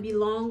probably be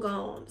long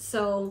gone.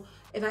 So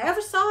if I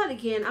ever saw it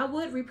again, I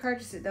would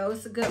repurchase it though.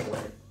 It's a good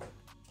one.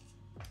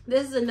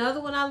 This is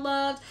another one I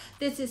loved.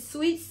 This is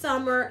Sweet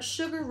Summer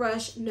Sugar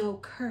Rush No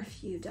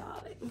Curfew,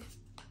 darling.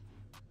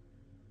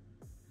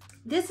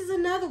 This is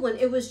another one.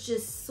 It was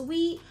just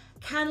sweet,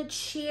 kind of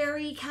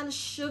cherry, kind of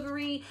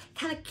sugary,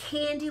 kind of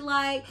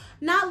candy-like.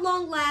 Not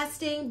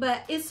long-lasting,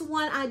 but it's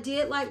one I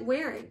did like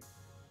wearing.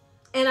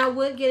 And I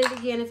would get it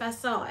again if I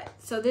saw it.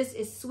 So this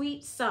is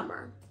Sweet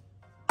Summer.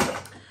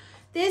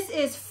 This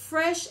is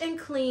Fresh and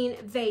Clean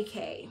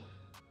Vacay.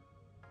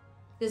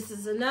 This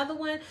is another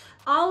one.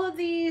 All of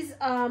these,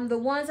 the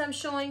ones I'm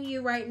showing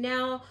you right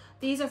now,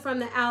 these are from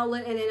the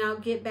outlet, and then I'll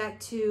get back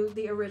to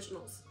the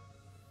originals.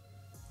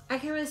 I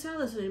can't really smell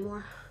this one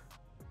anymore.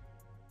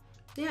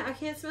 Yeah, I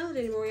can't smell it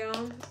anymore,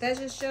 y'all. That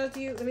just shows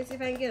you. Let me see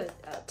if I can get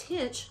a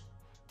tinge.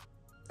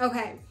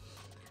 Okay.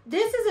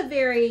 This is a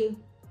very,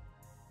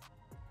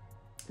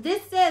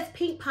 this says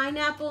pink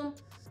pineapple,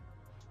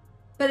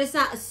 but it's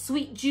not a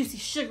sweet, juicy,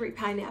 sugary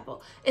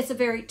pineapple. It's a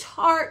very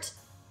tart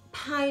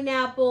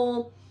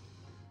pineapple,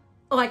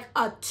 like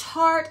a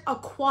tart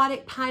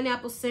aquatic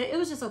pineapple scent. It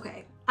was just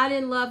okay. I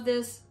didn't love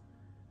this.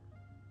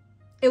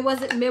 It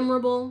wasn't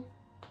memorable.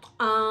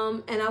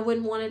 And I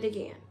wouldn't want it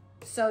again.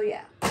 So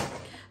yeah,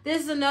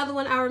 this is another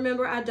one I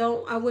remember. I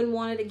wouldn't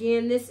want it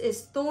again. This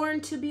is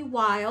Thorn to Be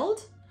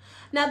Wild.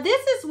 Now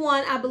this is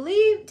one I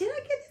believe, did I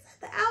get this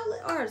at the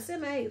outlet or a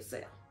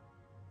semi-sale?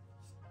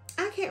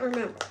 I can't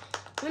remember.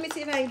 Let me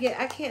see if I can get,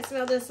 I can't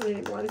smell this one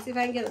anymore. Let's see if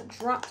I can get a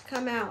drop to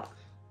come out.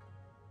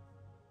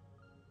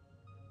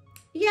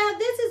 Yeah,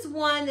 this is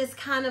one that's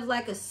kind of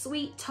like a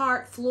sweet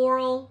tart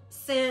floral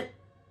scent.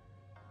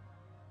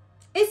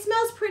 It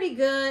smells pretty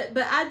good,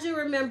 but I do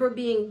remember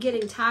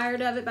getting tired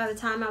of it by the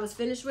time I was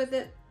finished with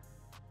it.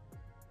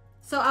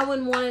 So I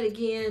wouldn't want it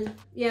again.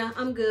 Yeah,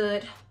 I'm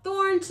good.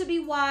 Thorn to Be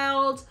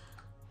Wild.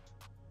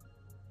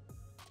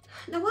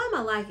 Now, why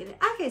am I liking it?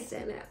 I can't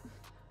stand that.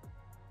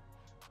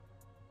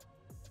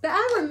 But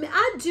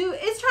I do,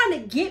 it's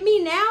trying to get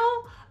me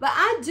now, but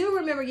I do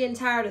remember getting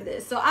tired of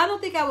this. So I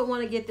don't think I would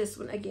want to get this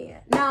one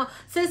again. Now,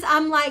 since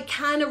I'm like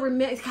kind of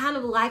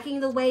liking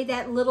the way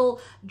that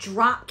little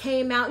drop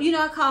came out. You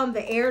know, I call them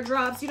the air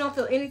drops. You don't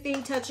feel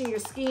anything touching your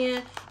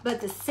skin, but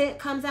the scent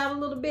comes out a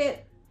little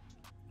bit.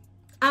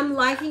 I'm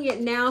liking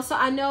it now. So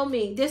I know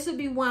me. This would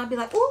be one I'd be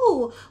like,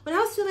 ooh, when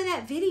I was filming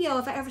that video,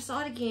 if I ever saw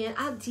it again,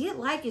 I did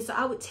like it. So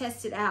I would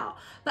test it out.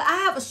 But I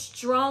have a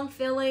strong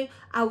feeling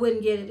I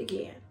wouldn't get it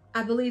again.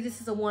 I believe this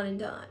is a one and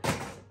done.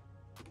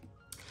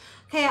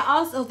 Okay,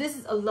 also, this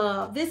is a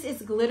love. This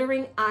is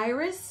Glittering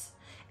Iris.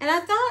 And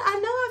I thought, I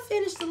know I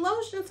finished the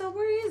lotion, so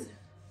where is it?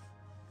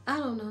 I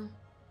don't know.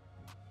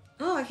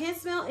 Oh, I can't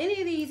smell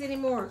any of these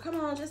anymore. Come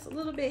on, just a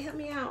little bit. Help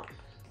me out.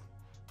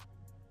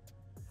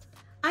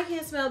 I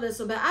can't smell this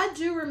one, but I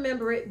do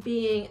remember it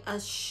being a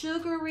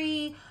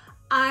sugary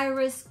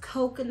iris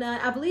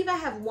coconut. I believe I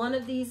have one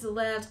of these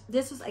left.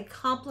 This was a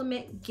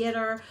compliment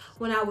getter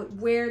when I would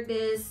wear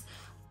this.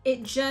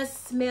 It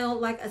just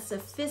smelled like a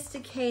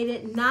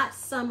sophisticated, not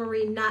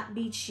summery, not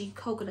beachy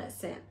coconut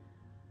scent.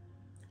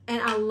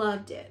 And I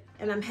loved it.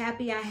 And I'm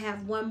happy I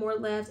have one more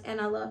left. And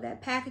I love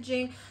that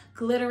packaging.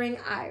 Glittering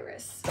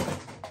Iris.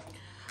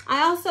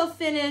 I also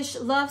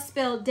finished Love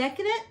Spell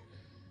Decadent.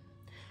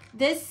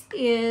 This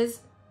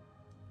is,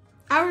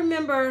 I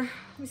remember,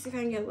 let me see if I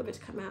can get a little bit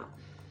to come out.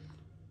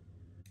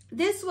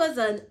 This was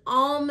an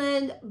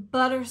almond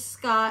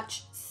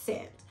butterscotch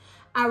scent.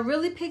 I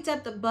really picked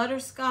up the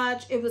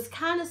butterscotch. It was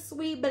kind of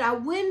sweet, but I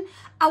wouldn't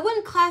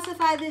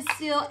classify this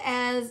still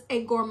as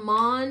a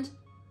gourmand.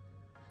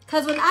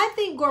 Because when I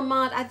think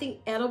gourmand, I think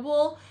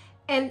edible.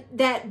 And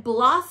that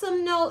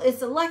blossom note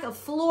is like a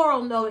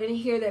floral note in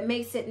here that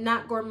makes it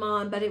not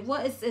gourmand. But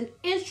it's an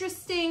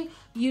interesting,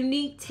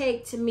 unique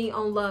take to me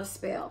on Love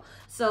Spell.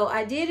 So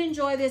I did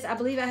enjoy this. I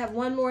believe I have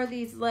one more of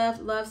these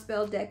left. Love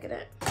Spell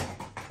Decadent.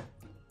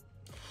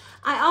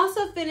 I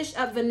also finished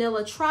up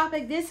Vanilla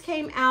Tropic. This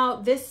came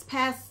out this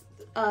past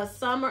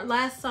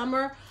last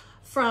summer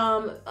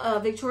from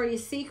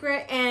Victoria's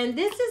Secret. And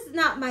this is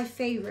not my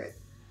favorite.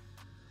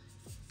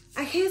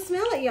 I can't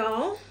smell it,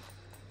 y'all.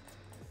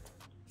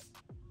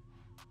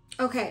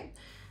 Okay.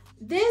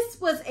 This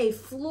was a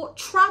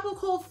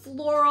tropical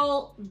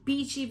floral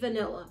beachy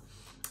vanilla.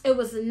 It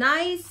was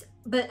nice,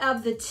 but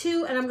of the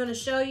two, and I'm going to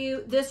show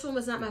you, this one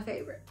was not my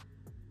favorite.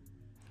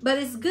 But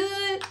it's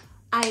good.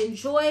 I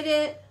enjoyed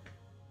it.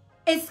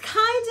 It's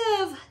kind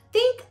of,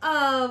 think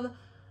of,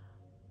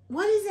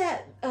 what is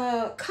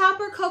that?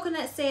 Copper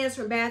Coconut Sands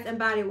from Bath and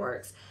Body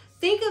Works.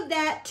 Think of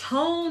that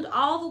toned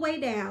all the way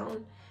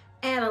down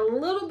and a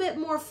little bit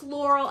more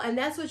floral, and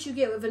that's what you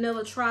get with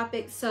Vanilla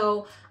Tropic.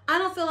 So I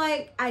don't feel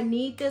like I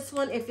need this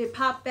one. If it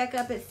popped back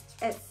up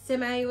at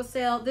semi-annual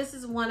sale, this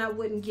is one I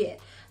wouldn't get.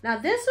 Now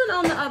this one,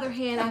 on the other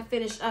hand, I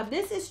finished up.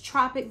 This is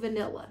Tropic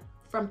Vanilla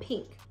from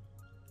Pink.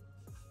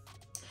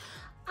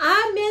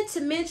 I meant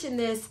to mention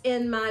this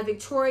in my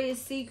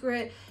Victoria's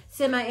Secret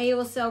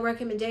semi-annual sale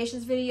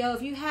recommendations video.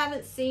 If you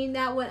haven't seen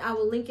that one, I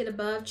will link it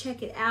above.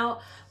 Check it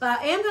out. But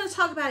I am going to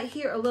talk about it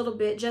here a little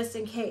bit just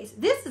in case.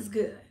 This is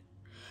good.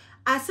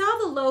 I saw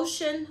the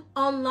lotion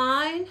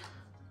online.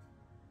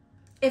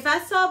 If I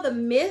saw the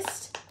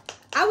mist,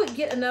 I would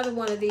get another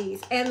one of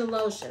these and the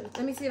lotion.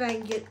 Let me see if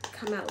I can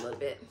come out a little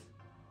bit.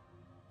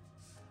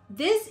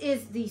 This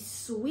is the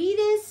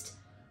sweetest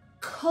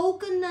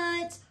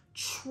coconut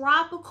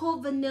tropical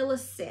vanilla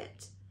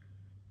scent.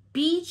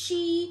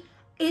 Beachy.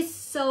 It's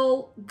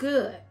so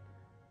good.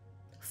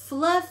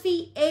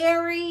 Fluffy,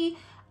 airy.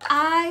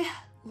 I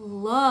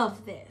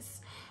love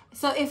this.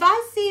 So if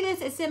I see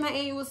this at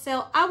semi-annual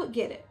sale, I would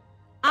get it.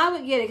 I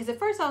would get it because at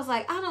first I was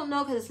like, I don't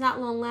know, because it's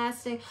not long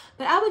lasting,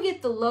 but I would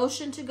get the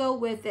lotion to go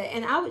with it,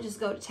 and I would just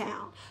go to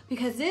town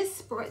because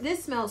this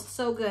smells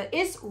so good.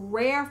 It's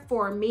rare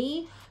for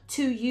me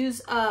to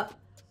use up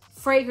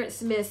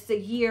fragrance mists the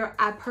year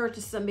I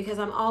purchase them because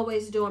I'm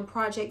always doing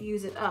project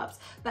use it ups.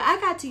 But I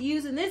got to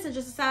using this and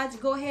just decided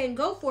to go ahead and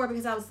go for it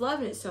because I was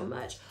loving it so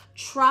much.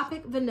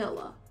 Tropic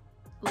Vanilla.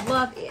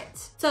 Love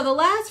it. So the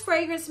last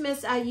fragrance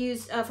mist I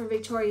used from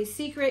Victoria's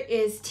Secret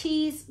is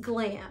Tease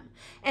Glam.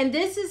 And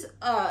this is,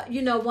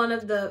 you know, one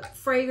of the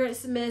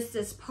fragrance mists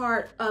that's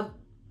part of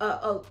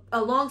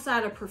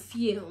alongside a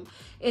perfume.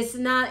 It's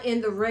not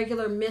in the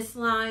regular mist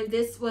line.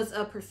 This was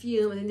a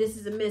perfume, and this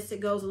is a mist that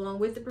goes along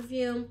with the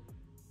perfume.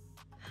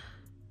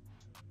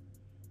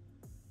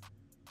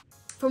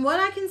 From what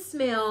I can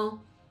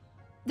smell,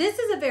 this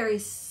is a very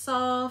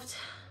soft,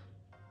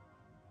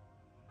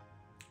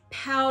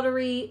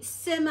 powdery,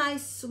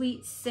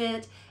 semi-sweet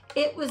scent.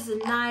 It was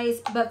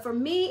nice, but for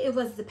me, it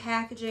was the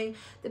packaging.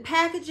 The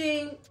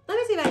packaging, let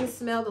me see if I can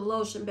smell the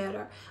lotion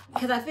better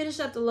because I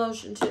finished up the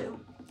lotion too.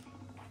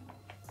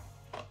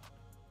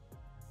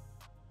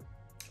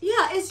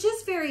 Yeah, it's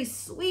just very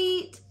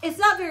sweet. It's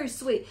not very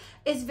sweet.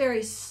 It's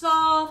very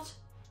soft.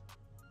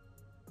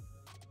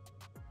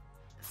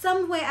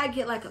 Some way I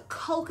get like a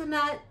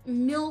coconut,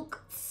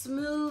 milk,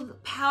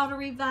 smooth,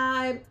 powdery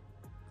vibe.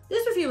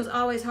 This perfume is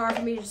always hard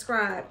for me to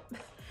describe.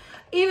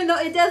 Even though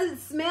it doesn't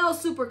smell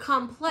super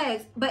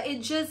complex, but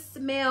it just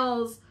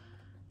smells,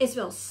 it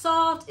smells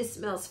soft, it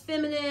smells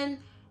feminine,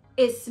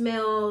 it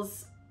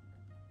smells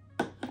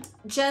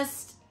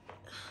just,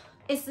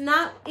 it's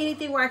not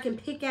anything where I can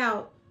pick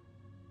out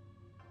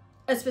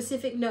a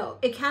specific note.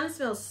 It kind of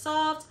smells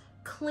soft,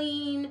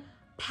 clean,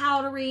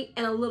 powdery,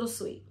 and a little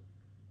sweet.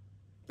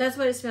 That's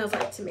what it smells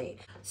like to me.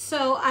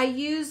 So I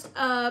used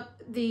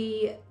up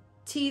the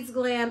Tease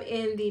Glam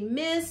in the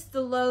mist,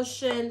 the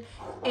lotion,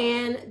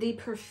 and the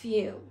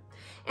perfume.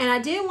 And I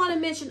did want to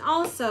mention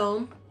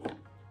also,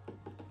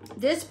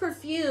 this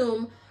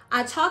perfume,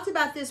 I talked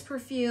about this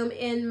perfume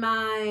in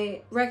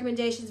my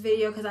recommendations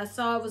video because I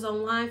saw it was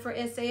online for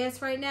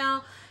SAS right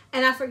now,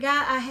 and I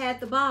forgot I had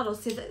the bottle.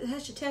 See,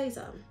 that should tell you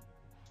something.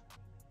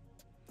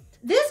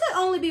 This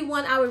would only be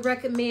one I would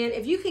recommend.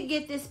 If you could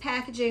get this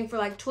packaging for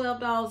like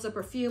 $12 a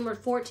perfume or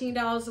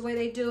 $14 the way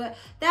they do it,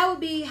 that would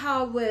be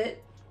how I would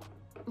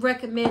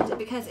recommend it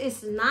because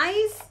it's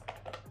nice.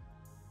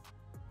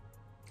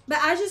 But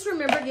I just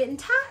remember getting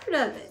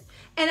tired of it.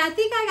 And I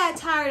think I got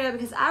tired of it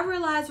because I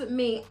realized with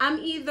me, I'm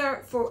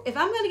either, if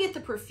I'm going to get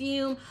the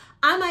perfume,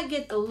 I might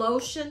get the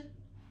lotion,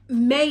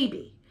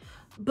 maybe.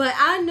 But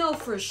I know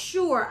for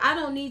sure I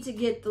don't need to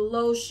get the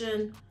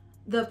lotion,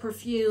 the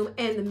perfume,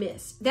 and the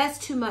mist. That's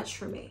too much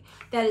for me.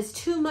 That is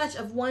too much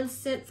of one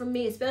scent for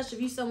me, especially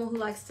if you're someone who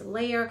likes to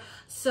layer.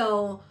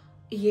 So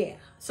yeah,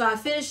 so I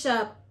finished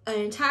up an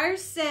entire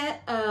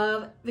set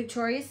of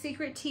Victoria's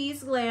Secret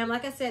Tease Glam.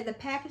 Like I said, the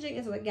packaging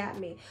is what got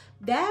me.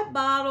 That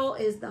bottle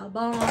is the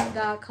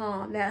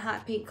bomb.com, that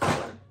hot pink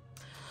color.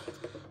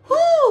 Woo!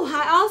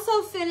 I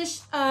also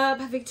finished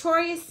up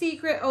Victoria's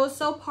Secret Oh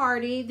So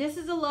Party. This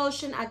is a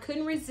lotion I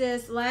couldn't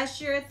resist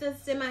last year at the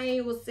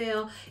semi-annual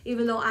sale,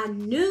 even though I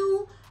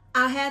knew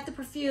I had the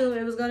perfume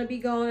and it was going to be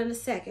gone in a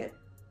second.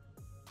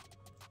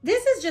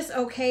 This is just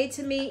okay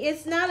to me.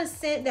 It's not a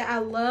scent that I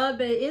love,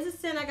 but it is a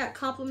scent I got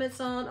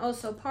compliments on. Oh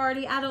So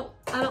Party. I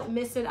don't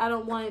miss it. I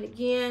don't want it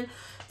again.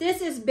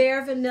 This is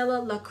Bare Vanilla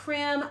La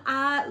Creme.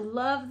 I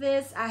love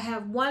this. I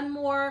have one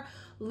more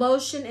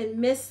lotion and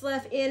mist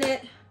left in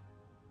it.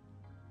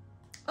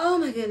 Oh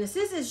my goodness,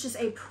 this is just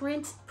a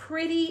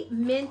pretty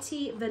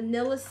minty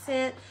vanilla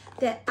scent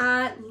that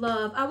I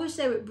love. I wish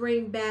they would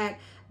bring back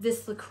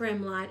this La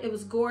Creme line. It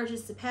was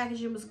gorgeous. The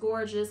packaging was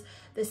gorgeous.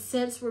 The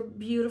scents were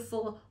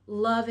beautiful.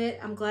 Love it.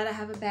 I'm glad I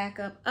have a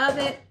backup of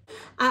it.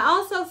 I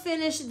also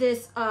finished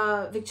this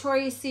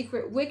Victoria's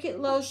Secret Wicked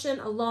lotion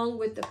along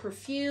with the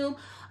perfume.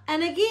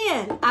 And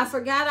again, I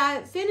forgot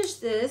I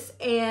finished this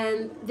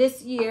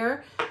this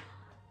year.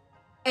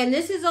 And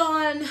this is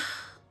on,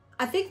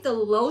 I think the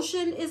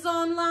lotion is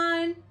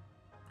online.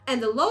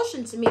 And the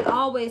lotion to me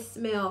always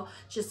smell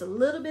just a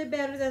little bit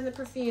better than the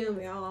perfume,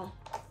 y'all.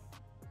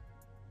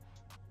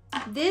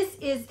 This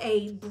is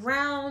a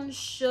brown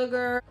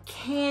sugar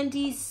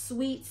candy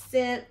sweet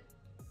scent.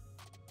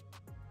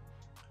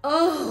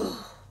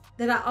 Oh,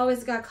 that I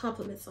always got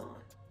compliments on.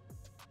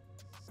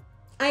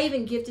 I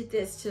even gifted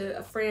this to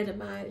a friend of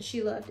mine and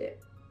she loved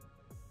it.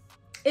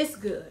 It's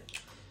good.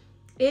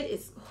 It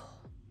is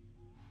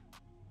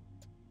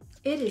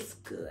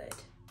good.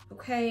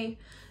 Okay.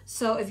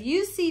 So if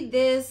you see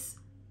this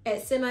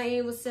at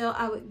semi-annual sale,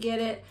 I would get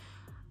it.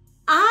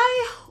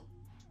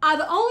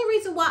 The only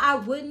reason why I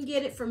wouldn't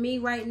get it for me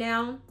right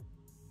now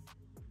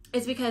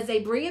is because they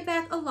bring it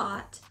back a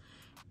lot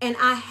and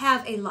I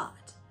have a lot.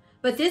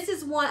 But this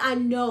is one I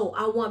know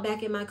I want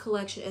back in my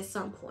collection at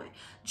some point.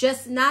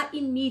 Just not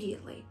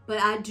immediately, but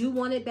I do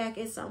want it back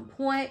at some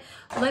point.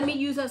 Let me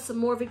use up some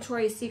more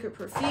Victoria's Secret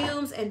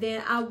perfumes and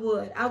then I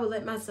would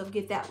let myself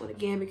get that one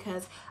again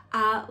because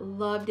I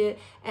loved it.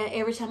 And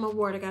every time I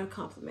wore it, I got a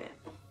compliment.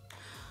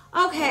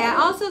 Okay, I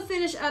also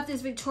finished up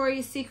this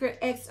Victoria's Secret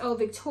XO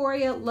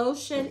Victoria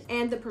lotion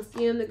and the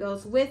perfume that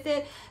goes with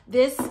it.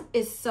 This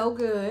is so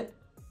good.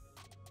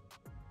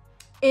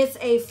 It's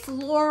a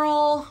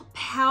floral,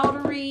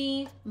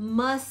 powdery,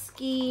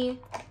 musky,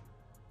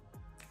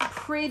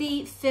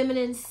 pretty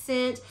feminine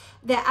scent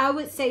that I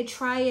would say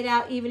try it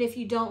out even if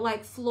you don't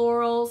like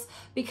florals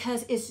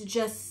because it's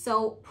just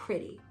so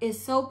pretty. It's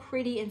so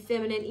pretty and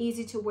feminine,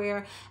 easy to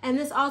wear. And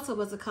this also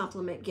was a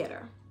compliment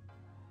getter.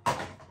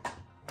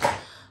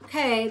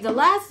 Okay, the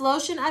last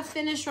lotion I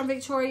finished from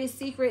Victoria's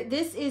Secret,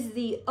 this is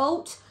the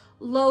Oat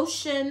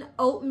Lotion,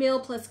 oatmeal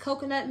plus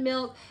coconut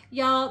milk.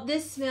 Y'all,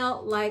 this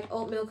smelled like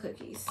oatmeal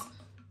cookies.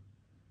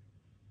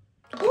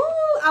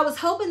 Ooh, I was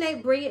hoping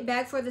they'd bring it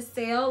back for the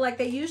sale. Like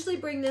they usually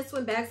bring this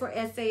one back for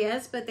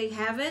SAS, but they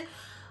haven't.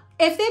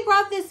 If they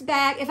brought this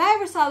back, if I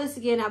ever saw this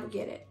again, I would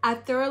get it. I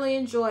thoroughly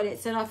enjoyed it.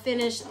 So I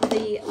finished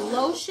the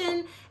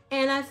lotion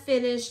and I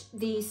finished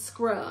the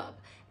scrub.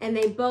 And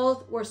they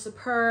both were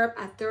superb.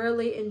 I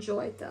thoroughly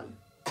enjoyed them.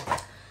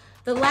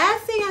 The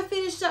last thing I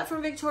finished up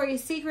from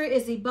Victoria's Secret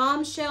is the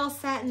Bombshell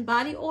Satin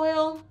Body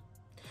Oil.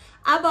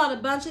 I bought a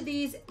bunch of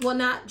these. Well,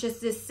 not just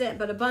this scent,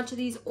 but a bunch of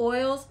these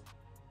oils.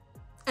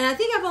 And I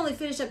think I've only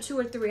finished up 2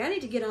 or 3. I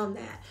need to get on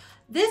that.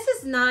 This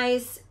is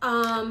nice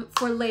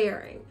for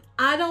layering.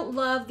 I don't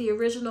love the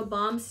original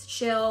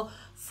Bombshell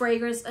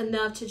fragrance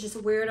enough to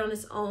just wear it on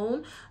its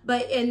own,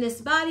 but in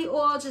this body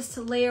oil just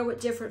to layer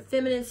with different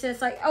feminine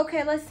scents. Like,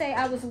 okay, let's say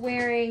I was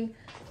wearing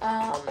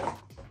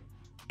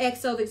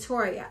XO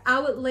Victoria, I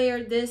would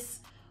layer this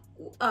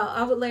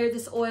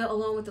oil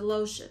along with the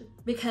lotion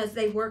because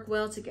they work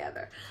well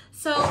together.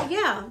 So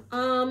yeah,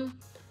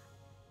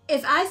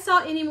 if I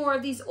saw any more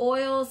of these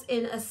oils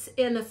in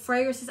the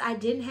fragrances I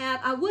didn't have,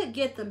 I would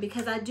get them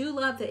because I do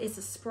love that it's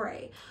a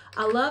spray.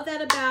 I love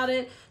that about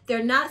it.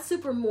 They're not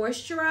super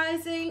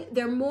moisturizing.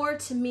 They're more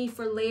to me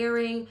for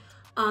layering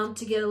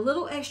to get a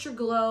little extra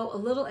glow, a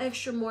little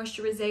extra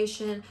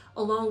moisturization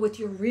along with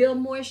your real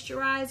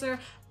moisturizer,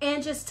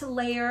 and just to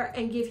layer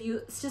and give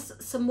you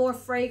just some more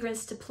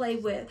fragrance to play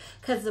with.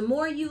 Because the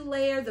more you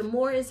layer, the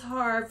more it's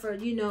hard for,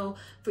 you know,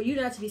 for you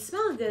not to be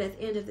smelling good at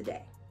the end of the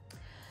day.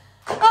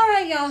 All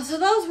right, y'all. So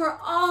those were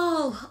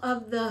all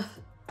of the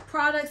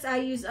products I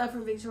used up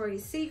from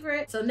Victoria's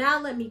Secret. So now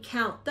let me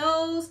count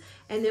those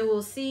and then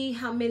we'll see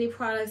how many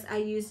products I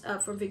used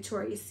up from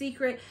Victoria's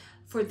Secret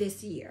for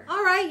this year.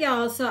 All right,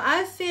 y'all. So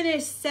I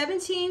finished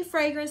 17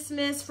 fragrance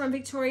mists from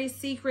Victoria's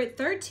Secret,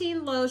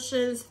 13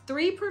 lotions,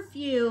 3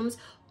 perfumes,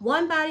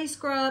 1 body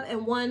scrub,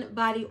 and 1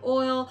 body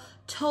oil,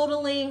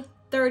 totaling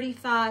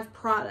 35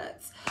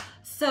 products.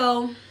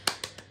 So,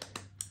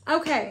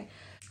 okay.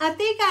 I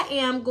think I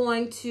am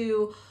going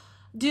to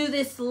do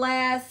this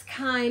last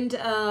kind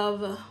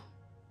of,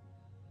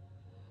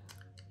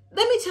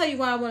 let me tell you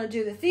why I want to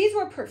do this. These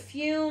were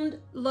perfumed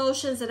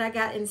lotions that I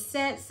got in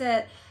sets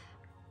that,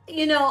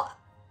 you know,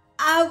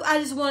 I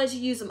just wanted to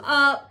use them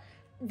up.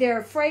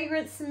 They're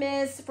fragrance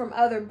mists from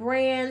other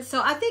brands.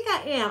 So I think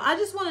I am. I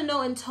just want to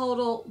know in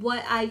total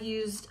what I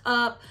used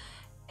up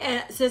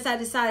and since I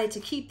decided to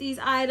keep these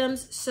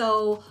items.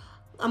 So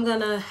I'm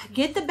gonna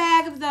get the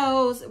bag of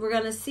those. We're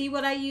gonna see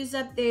what I used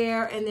up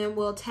there and then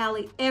we'll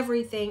tally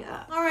everything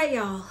up. All right,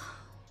 y'all,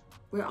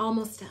 we're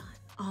almost done,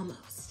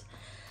 almost.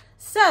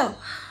 So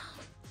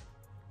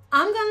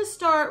I'm gonna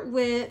start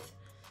with,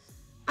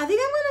 I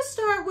think I'm gonna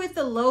start with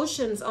the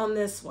lotions on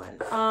this one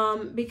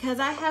because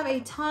I have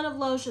a ton of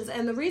lotions.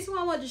 And the reason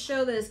why I wanted to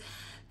show this,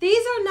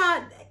 these are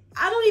not,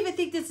 I don't even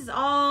think this is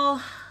all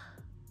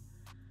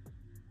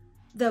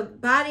the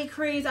body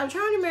creams. I'm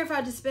trying to remember if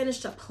I just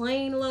finished a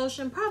plain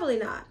lotion. Probably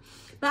not.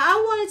 But I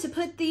wanted to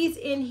put these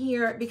in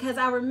here because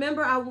I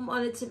remember I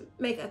wanted to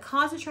make a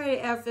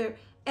concentrated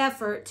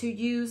effort to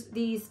use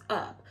these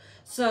up.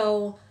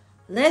 So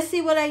let's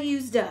see what I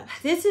used up.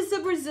 This is the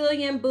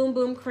Brazilian Boom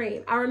Boom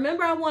Cream. I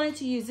remember I wanted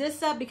to use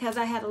this up because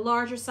I had a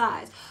larger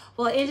size.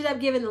 Well, I ended up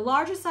giving the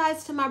larger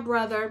size to my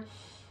brother.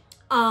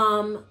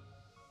 And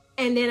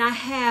then I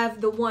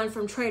have the one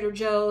from Trader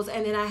Joe's.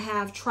 And then I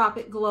have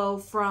Tropic Glow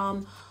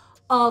from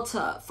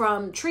Ulta,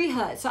 from Tree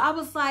Hut. So I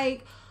was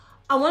like,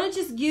 I want to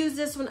just use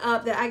this one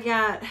up that I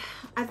got,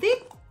 I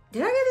think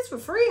Did I get this for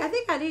free? I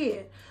think I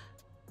did.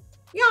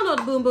 Y'all know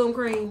the Boom Boom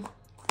Cream.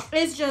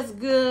 It's just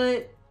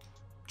good,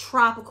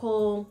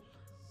 tropical,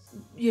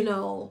 you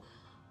know,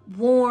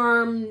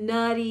 warm,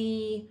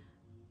 nutty,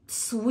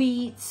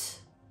 sweet.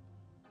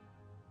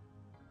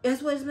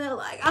 That's what it smells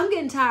like. I'm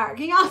getting tired.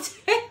 Can y'all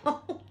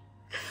tell?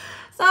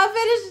 So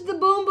I finished the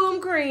Boom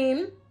Boom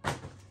Cream.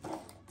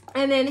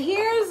 And then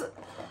here's,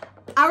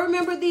 I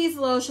remember these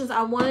lotions.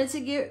 I wanted to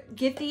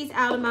get these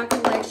out of my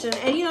collection.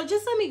 And, you know,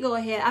 just let me go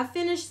ahead. I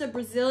finished the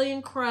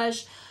Brazilian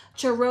Crush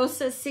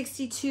Cheirosa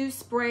 62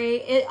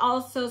 spray. It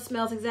also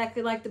smells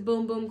exactly like the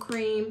Boom Boom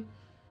Cream.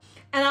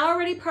 And I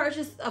already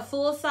purchased a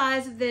full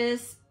size of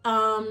this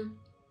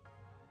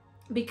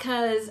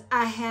because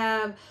I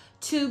have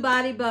 2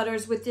 body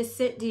butters with this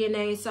scent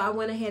DNA. So I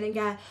went ahead and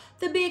got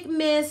the big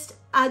mist.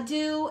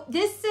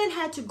 This scent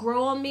had to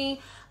grow on me.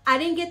 I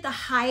didn't get the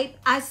hype.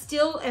 I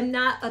still am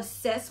not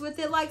obsessed with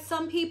it like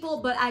some people,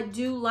 but I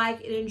do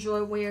like and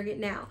enjoy wearing it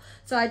now.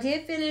 So I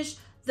did finish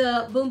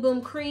the Boom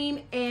Boom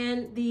Cream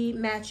and the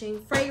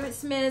matching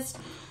fragrance mist.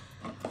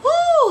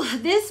 Woo!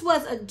 This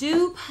was a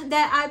dupe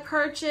that I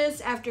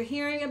purchased after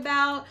hearing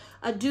about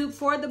a dupe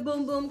for the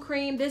Boom Boom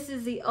Cream. This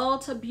is the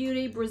Ulta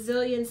Beauty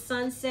Brazilian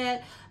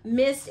Sunset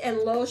Mist and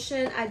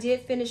Lotion. I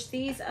did finish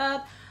these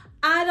up.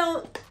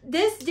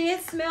 This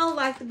did smell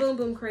like the Boom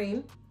Boom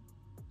Cream.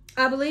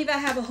 I believe I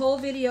have a whole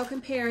video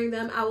comparing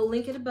them. I will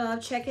link it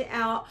above. Check it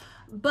out.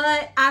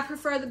 But I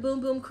prefer the Boom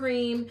Boom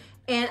Cream,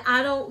 and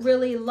I don't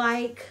really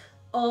like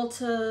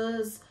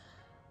Ulta's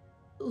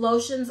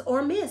lotions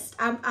or mist.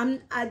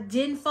 I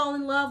didn't fall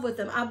in love with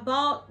them. I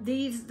bought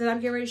these that I'm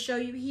getting ready to show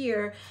you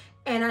here,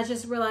 and I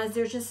just realized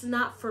they're just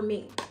not for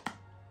me.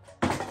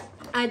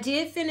 I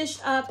did finish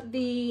up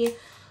the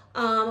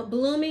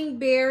Blooming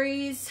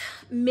Berries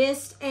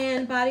mist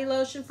and body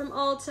lotion from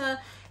Ulta.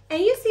 And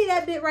you see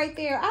that bit right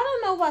there. I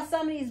don't know why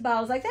some of these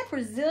bottles, like that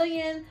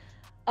Brazilian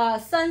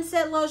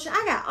sunset lotion,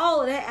 I got all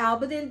of that out,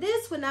 but then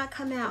this would not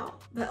come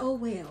out. But oh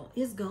well,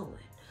 it's going.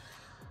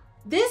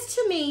 This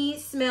to me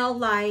smelled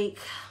like,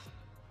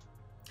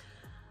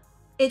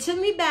 it took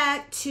me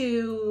back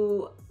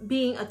to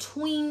being a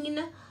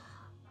tween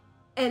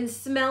and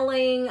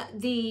smelling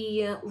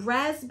the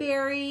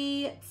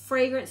raspberry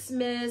fragrance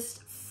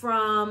mist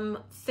from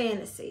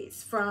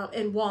Fantasies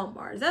in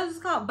Walmart. That was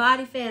called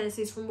Body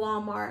Fantasies from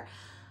Walmart.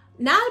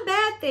 Not a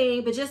bad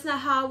thing, but just not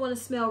how I want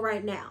to smell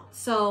right now.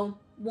 So,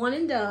 one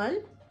and done.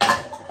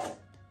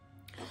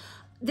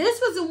 This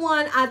was the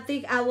one I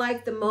think I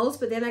liked the most,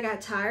 but then I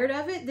got tired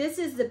of it. This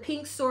is the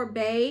Pink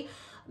Sorbet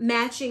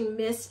Matching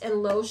Mist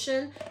and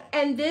Lotion.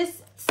 And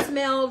this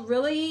smelled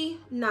really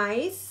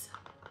nice.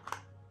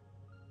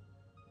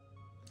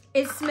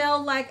 It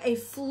smelled like a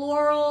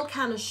floral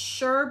kind of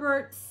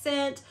sherbet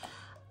scent.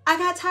 I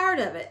got tired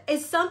of it.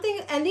 It's something,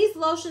 and these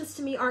lotions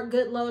to me aren't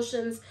good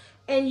lotions.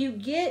 And you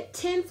get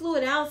 10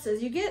 fluid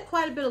ounces. You get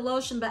quite a bit of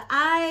lotion, but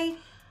I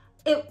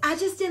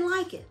just didn't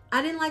like it.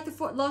 I didn't like the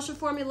lotion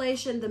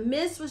formulation. The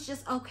mist was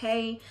just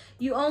okay.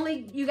 You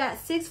got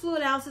 6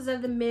 fluid ounces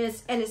of the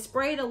mist, and it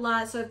sprayed a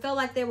lot, so it felt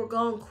like they were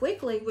going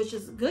quickly, which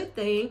is a good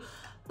thing.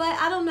 But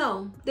I don't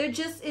know.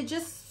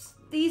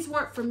 These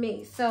weren't for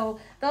me. So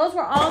those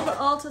were all the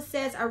Ulta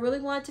sets. I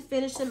really wanted to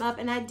finish them up,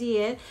 and I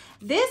did.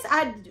 This,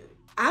 I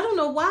don't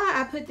know why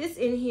I put this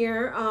in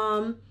here.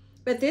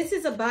 But this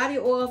is a body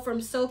oil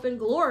from Soap and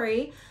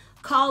Glory,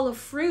 Call of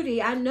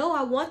Fruity. I know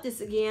I want this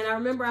again. I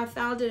remember I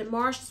found it at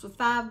Marshall's for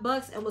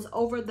 $5 and was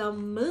over the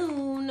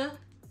moon.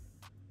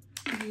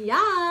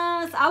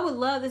 Yes, I would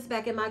love this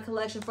back in my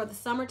collection for the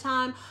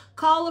summertime.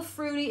 Call of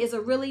Fruity is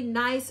a really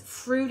nice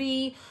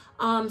fruity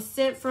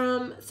scent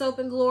from Soap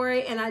and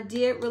Glory, and I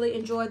did really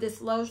enjoy this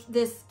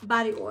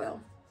body oil.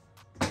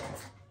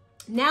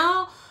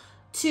 Now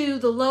to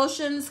the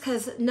lotions,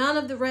 because none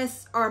of the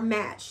rest are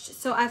matched.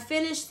 So I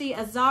finished the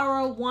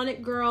Azzaro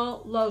Wanted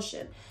Girl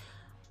lotion.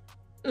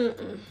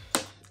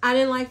 I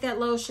didn't like that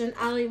lotion.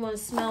 I don't even want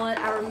to smell it.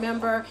 I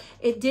remember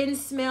it didn't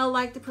smell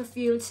like the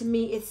perfume to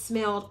me. It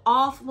smelled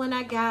off when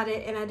I got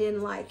it, and I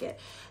didn't like it.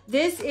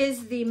 This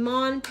is the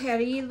Mon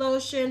Paris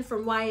lotion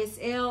from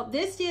YSL.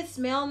 This did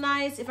smell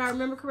nice, if I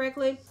remember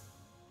correctly.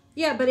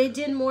 Yeah, but it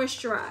didn't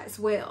moisturize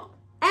well,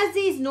 as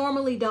these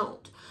normally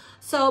don't.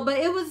 So, but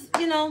it was,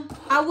 you know,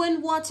 I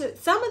wouldn't want to.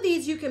 Some of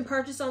these you can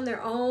purchase on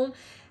their own.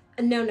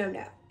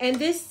 No. And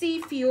this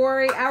C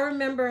Fiore, I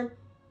remember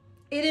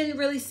it didn't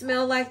really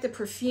smell like the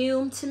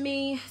perfume to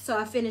me. So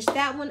I finished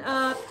that one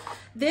up.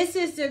 This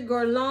is the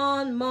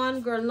Guerlain,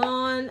 Mon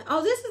Guerlain.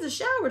 Oh, this is a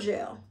shower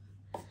gel.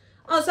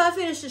 Oh, so I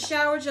finished the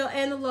shower gel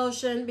and the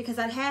lotion because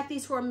I'd had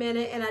these for a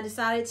minute and I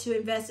decided to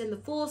invest in the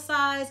full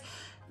size.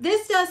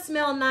 This does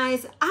smell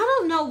nice. I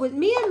don't know, with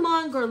me and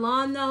Mon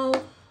Guerlain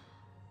though,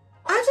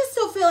 I just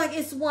still feel like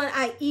it's one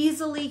I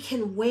easily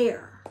can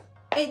wear.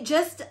 It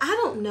just, I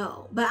don't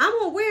know. But I'm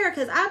going to wear it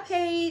because I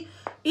paid,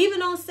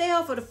 even on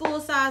sale for the full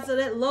size of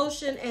that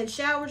lotion and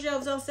shower gel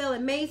was on sale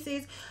at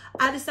Macy's.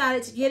 I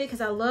decided to get it because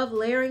I love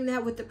layering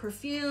that with the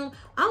perfume.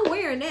 I'm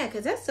wearing that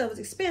because that stuff is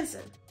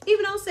expensive,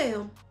 even on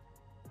sale.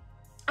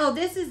 Oh,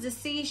 this is the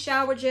C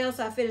shower gel,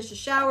 so I finished the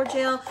shower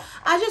gel.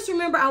 I just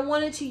remember I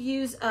wanted to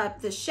use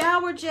up the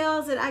shower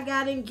gels that I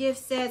got in gift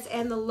sets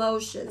and the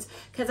lotions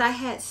because I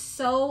had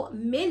so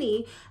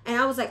many, and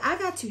I was like, I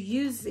got to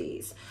use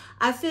these.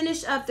 I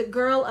finished up the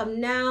Girl of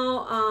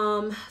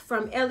Now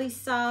from Ellie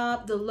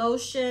Saab, the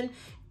lotion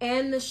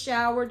and the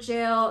shower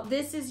gel.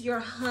 This is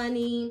your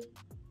honey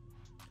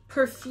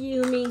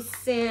perfumey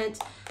scent.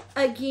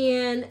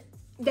 Again,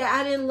 that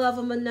I didn't love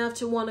them enough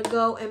to want to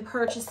go and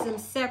purchase them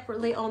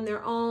separately on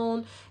their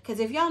own, because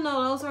if y'all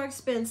know, those are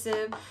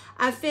expensive.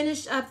 I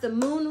finished up the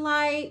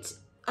Moonlight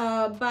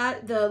by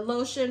the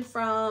lotion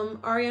from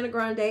Ariana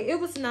Grande. It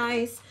was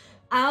nice.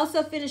 I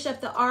also finished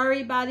up the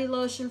Ari body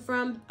lotion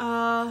from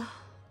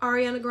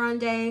Ariana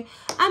Grande.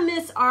 I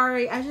miss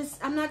Ari.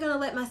 I'm not gonna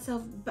let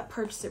myself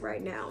purchase it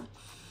right now.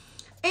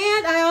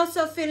 And I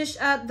also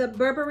finished up the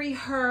Burberry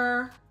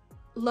Her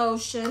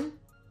lotion.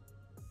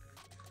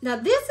 Now,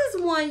 this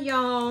is one,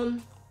 y'all,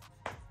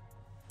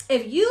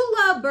 if you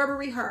love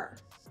Burberry Her,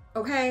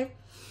 okay,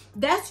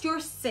 that's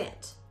your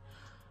scent.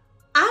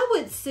 I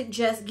would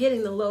suggest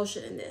getting the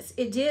lotion in this.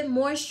 It did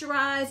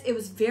moisturize. It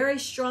was very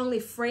strongly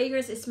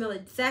fragrance. It smelled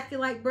exactly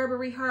like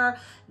Burberry Her.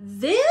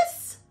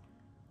 This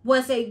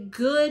was a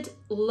good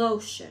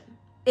lotion.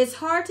 It's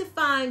hard to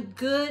find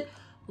good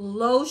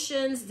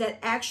lotions that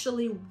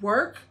actually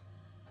work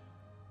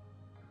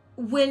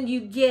when you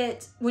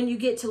get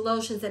to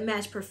lotions that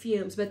match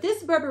perfumes. But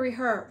this Burberry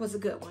Her was a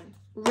good one,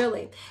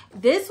 really.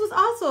 This was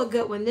also a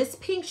good one. This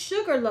Pink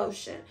Sugar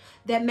lotion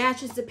that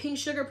matches the Pink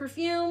Sugar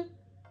perfume.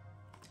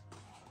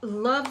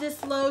 Love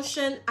this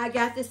lotion. I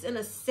got this in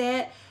a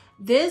set.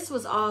 This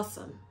was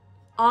awesome.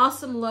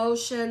 Awesome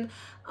lotion.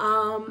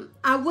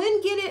 I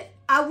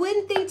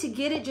wouldn't think to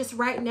get it just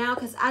right now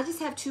because I just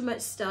have too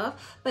much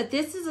stuff. But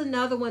this is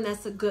another one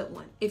that's a good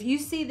one. If you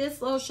see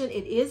this lotion,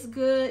 it is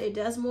good. It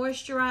does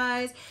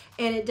moisturize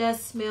and it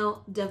does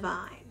smell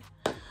divine.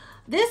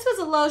 This was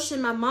a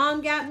lotion my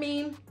mom got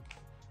me.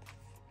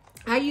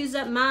 I used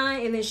up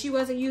mine and then she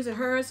wasn't using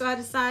hers, so I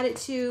decided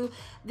to.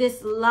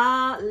 This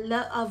La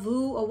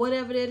Avu or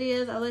whatever it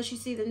is, I'll let you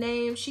see the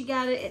name. She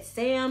got it at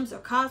Sam's or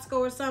Costco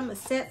or something, a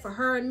set for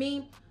her and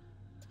me.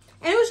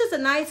 And it was just a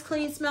nice,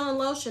 clean smelling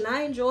lotion.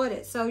 I enjoyed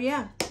it. So,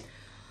 yeah. All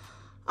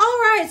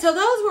right. So,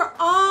 those were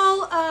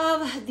all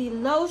of the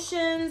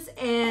lotions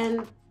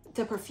and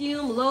the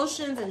perfume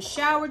lotions and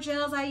shower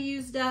gels I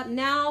used up.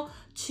 Now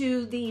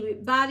to the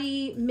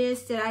body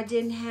mist that I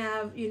didn't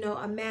have, you know,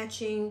 a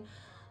matching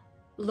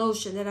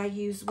lotion that I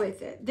used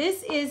with it.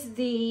 This is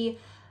the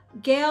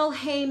Gail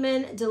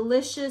Heyman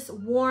Delicious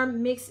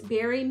Warm Mixed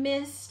Berry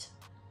Mist.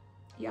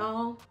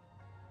 Y'all.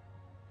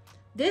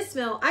 This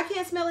smell, I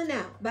can't smell it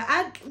now, but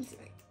I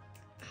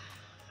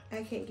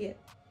can't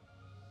get.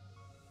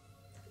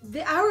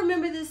 I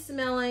remember this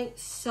smelling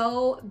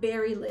so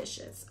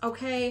berry-licious,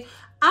 okay?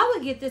 I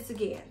would get this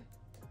again.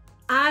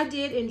 I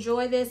did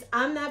enjoy this.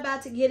 I'm not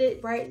about to get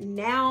it right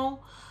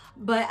now,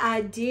 but I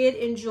did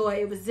enjoy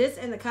it. It was this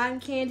and the cotton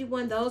candy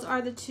one. Those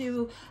are the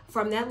two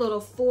from that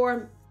little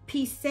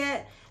 4-piece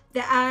set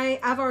that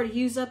I've already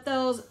used up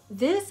those.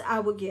 This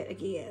I would get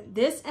again.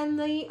 This and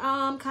the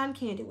cotton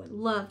candy one.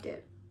 Loved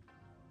it.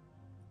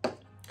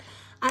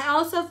 I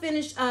also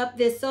finished up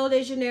this Sol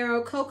de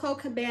Janeiro Coco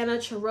Cabana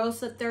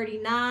Cheirosa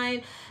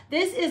 39.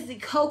 This is the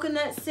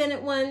coconut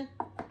scented one.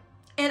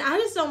 And I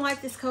just don't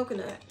like this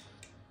coconut.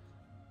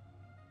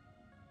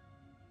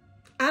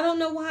 I don't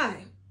know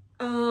why.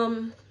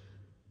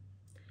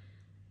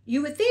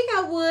 You would think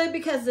I would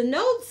because the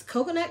notes,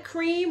 coconut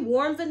cream,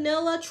 warm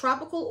vanilla,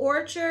 tropical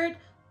orchid,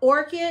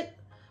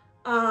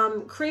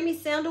 creamy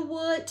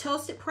sandalwood,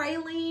 toasted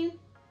praline.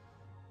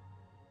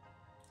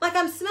 Like,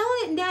 I'm smelling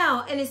it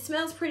now and it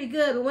smells pretty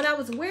good. But when I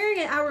was wearing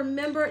it, I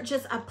remember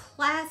just a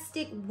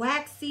plastic,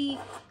 waxy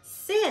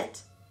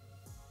scent.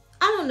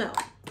 I don't know.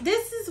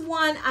 This is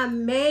one I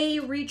may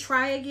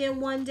retry again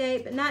one day,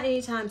 but not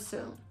anytime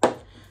soon.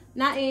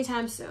 Not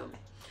anytime soon.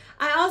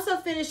 I also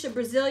finished a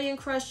Brazilian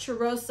Crush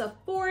Cheirosa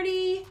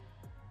 40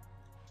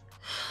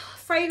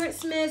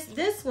 fragrance mist.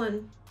 This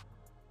one,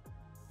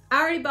 I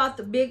already bought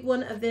the big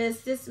one of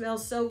this. This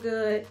smells so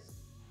good.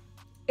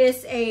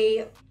 It's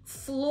a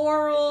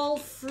floral,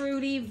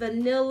 fruity,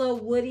 vanilla,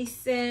 woody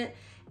scent,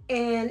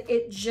 and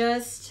it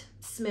just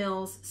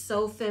smells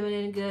so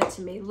feminine and good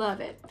to me. Love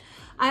it.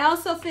 I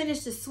also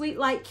finished the Sweet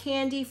Like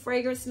Candy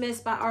fragrance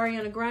mist by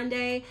Ariana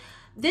Grande.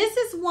 This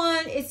is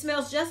one, it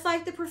smells just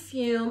like the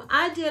perfume.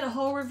 I did a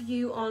whole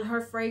review on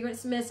her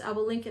fragrance mist. I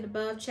will link it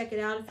above. Check it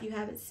out if you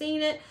haven't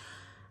seen it.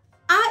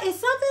 It's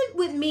something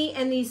with me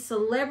and these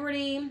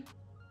celebrity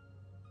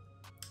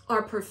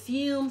or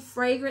perfume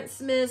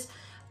fragrance mists.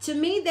 To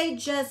me,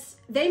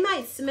 they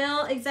might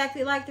smell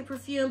exactly like the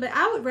perfume, but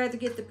I would rather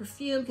get the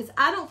perfume because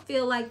I don't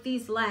feel like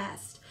these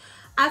last.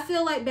 I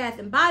feel like Bath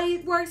 & Body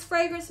Works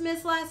fragrance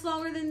mist lasts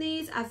longer than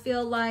these. I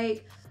feel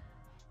like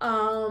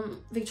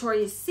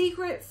Victoria's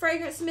Secret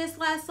fragrance mist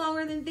lasts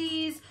longer than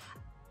these.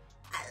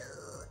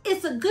 It's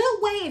it's a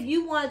good way if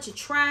you wanted to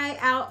try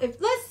out. If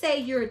let's say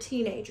you're a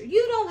teenager,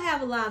 you don't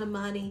have a lot of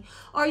money,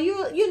 or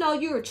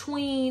you're a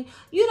tween,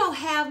 you don't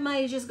have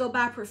money to just go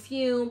buy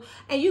perfume,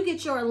 and you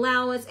get your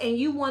allowance and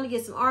you want to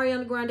get some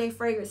Ariana Grande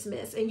fragrance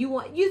mist, and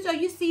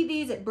you see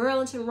these at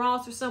Burlington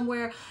Ross or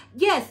somewhere.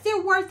 Yes,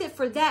 they're worth it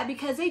for that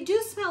because they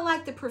do smell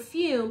like the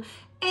perfume,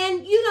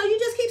 and you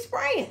just keep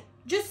spraying.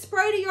 Just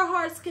spray to your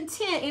heart's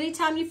content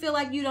anytime you feel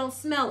like you don't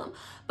smell them.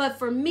 But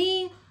for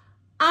me,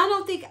 I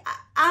don't think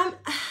I'm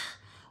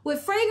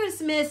with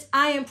fragrance mist.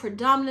 I am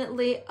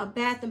predominantly a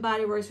Bath and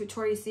Body Works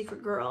Victoria's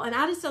Secret girl, and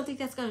I just don't think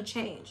that's going to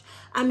change.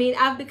 I mean,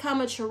 I've become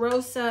a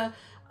Charosa,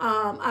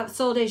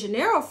 Sol de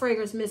Janeiro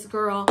fragrance mist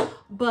girl,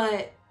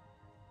 but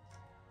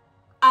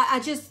I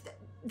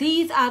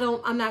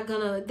don't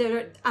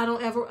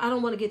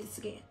want to get this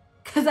again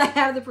because I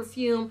have the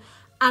perfume.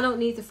 I don't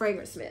need the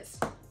fragrance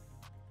mist.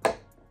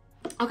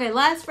 Okay,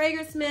 last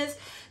fragrance mist.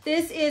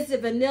 This is the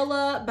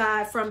vanilla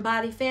from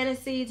Body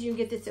Fantasies. You can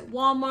get this at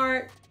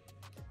Walmart.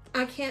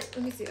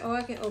 Let me see. Oh,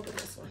 I can open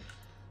this one.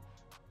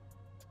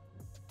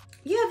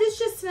 Yeah, this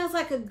just smells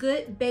like a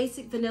good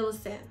basic vanilla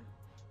scent.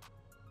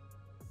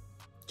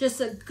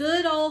 Just a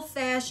good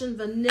old-fashioned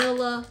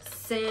vanilla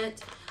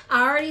scent.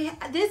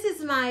 This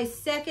is my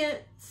second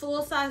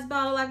full-size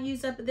bottle I've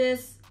used up of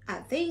this, I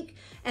think.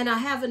 And I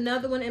have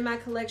another one in my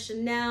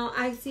collection now.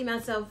 I see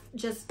myself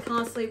just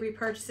constantly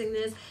repurchasing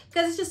this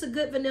because it's just a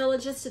good vanilla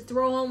just to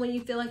throw on when you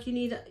feel like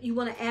you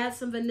want to add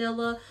some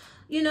vanilla.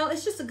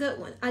 It's just a good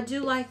one. I do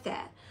like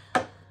that.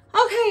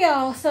 Okay,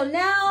 y'all. So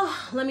now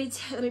let me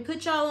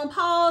put y'all on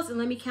pause and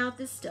let me count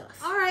this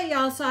stuff. All right,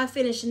 y'all. So I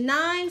finished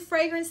 9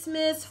 fragrance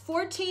mists,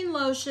 14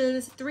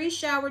 lotions, 3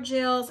 shower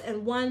gels,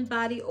 and 1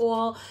 body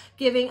oil,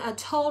 giving a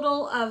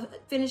total of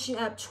finishing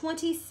up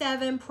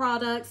 27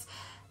 products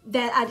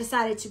that I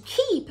decided to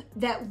keep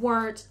that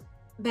weren't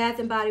Bath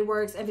and Body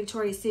Works and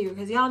Victoria's Secret,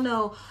 because y'all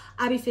know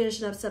I be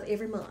finishing up stuff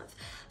every month.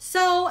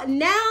 So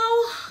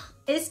now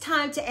it's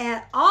time to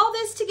add all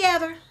this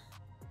together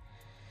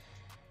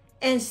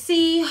and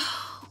see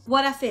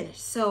what I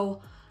finished.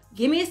 So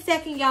give me a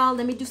second, y'all.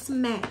 Let me do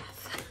some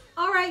math.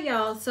 All right,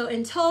 y'all. So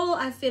in total,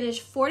 I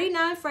finished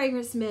 49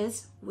 fragrance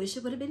mists. Wish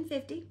it would have been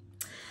 50.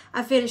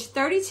 I finished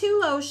 32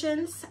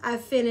 lotions. I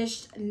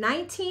finished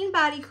 19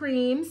 body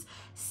creams,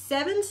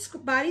 7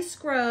 body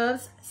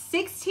scrubs,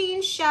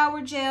 16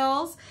 shower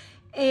gels,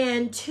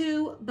 and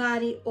 2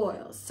 body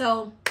oils.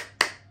 So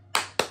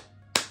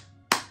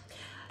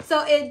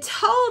in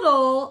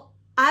total,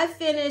 I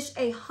finished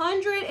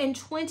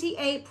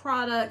 128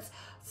 products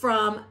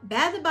from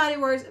Bath and Body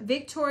Works,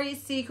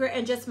 Victoria's Secret,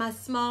 and just my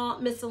small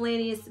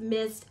miscellaneous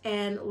mist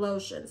and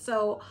lotion.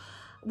 So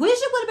wish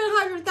it would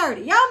have been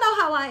 130. Y'all know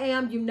how I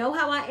am. You know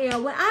how I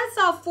am. When I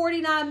saw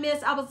 49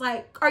 mists, I was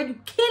like, are you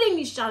kidding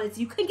me,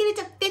 Shaughnessy? You couldn't get it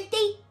to 50?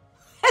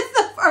 That's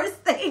the first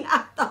thing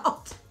I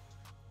thought.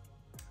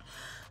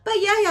 But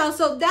yeah, y'all.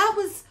 So that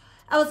was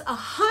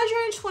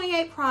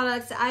 128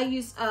 products that I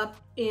used up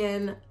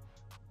in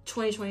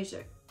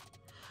 2022.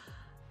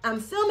 I'm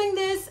filming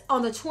this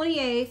on the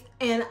 28th,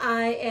 and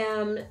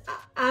I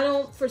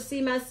don't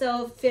foresee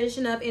myself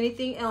finishing up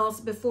anything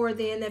else before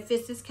then that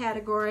fits this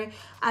category.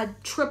 I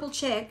triple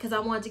checked because I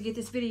wanted to get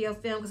this video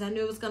filmed because I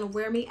knew it was going to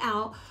wear me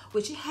out,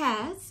 which it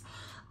has.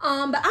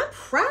 But I'm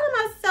proud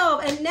of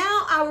myself. And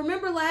now I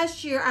remember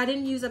last year I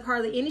didn't use up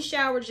hardly any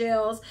shower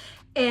gels,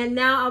 and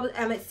now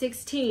I'm at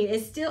 16.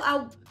 It's still,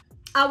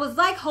 I was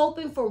like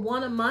hoping for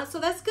 1 a month, so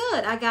that's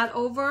good. I got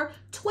over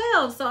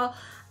 12, so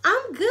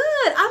I'm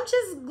good. I'm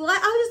just glad.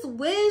 I just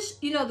wish,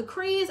 the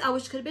creams, I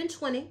wish could have been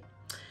 20.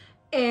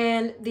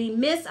 And the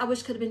mist, I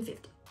wish could have been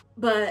 50.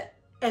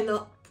 And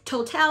the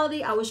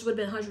totality, I wish it would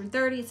have been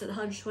 130 instead of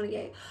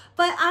 128.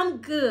 But I'm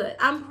good.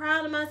 I'm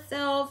proud of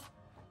myself.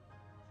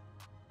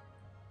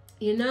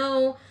 This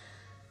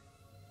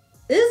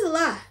is a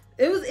lot.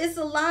 It's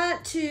a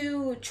lot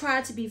to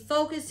try to be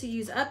focused, to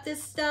use up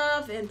this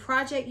stuff, and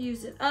project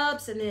use it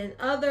ups, and then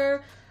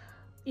other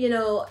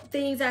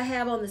things I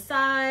have on the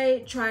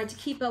side, trying to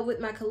keep up with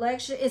my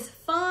collection. It's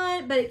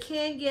fun, but it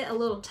can get a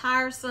little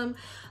tiresome.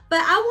 But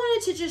I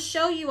wanted to just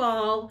show you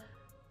all,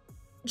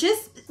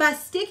 just by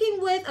sticking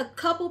with a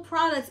couple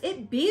products,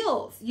 it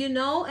builds,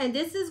 and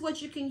this is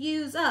what you can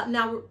use up.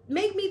 Now,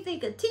 make me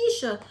think of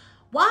Tisha.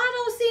 Why I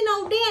don't see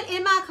no dent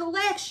in my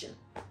collection?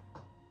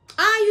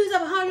 I use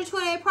up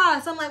 128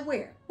 products. I'm like,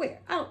 where?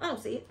 I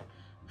don't see it.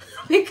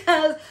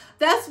 Because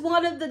that's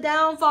one of the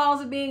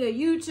downfalls of being a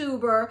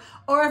YouTuber,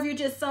 or if you're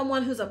just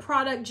someone who's a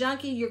product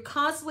junkie, you're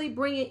constantly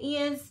bringing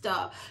in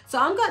stuff. So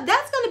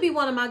that's going to be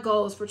one of my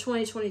goals for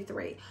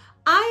 2023.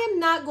 I am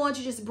not going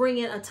to just bring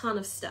in a ton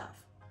of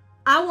stuff.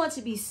 I want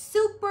to be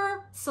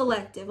super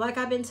selective, like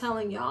I've been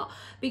telling y'all,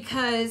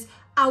 because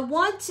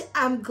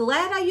I'm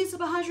glad I used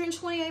up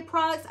 128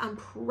 products. I'm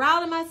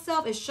proud of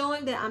myself. It's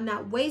showing that I'm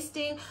not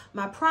wasting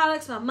my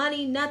products, my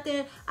money,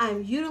 nothing.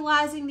 I'm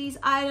utilizing these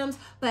items,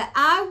 but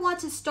I want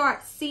to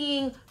start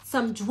seeing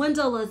some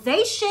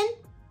dwindleization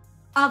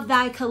of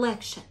thy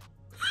collection.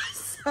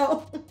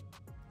 So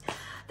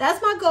That's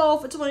my goal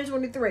for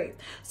 2023.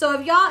 So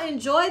if y'all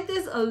enjoyed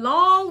this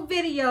long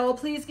video,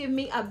 please give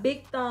me a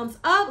big thumbs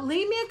up.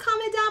 Leave me a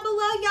comment down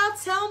below. Y'all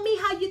tell me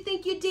how you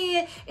think you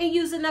did in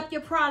using up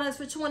your products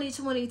for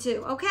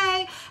 2022,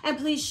 okay? And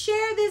please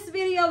share this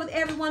video with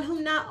everyone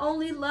who not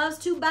only loves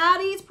to buy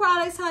these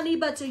products, honey,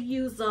 but to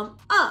use them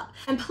up.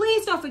 And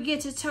please don't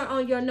forget to turn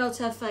on your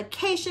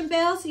notification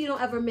bell so you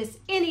don't ever miss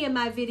any of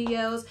my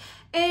videos.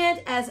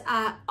 And as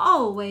I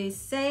always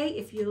say,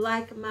 if you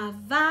like my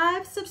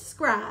vibe,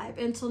 subscribe.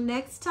 Until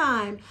next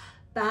time,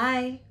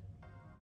 bye.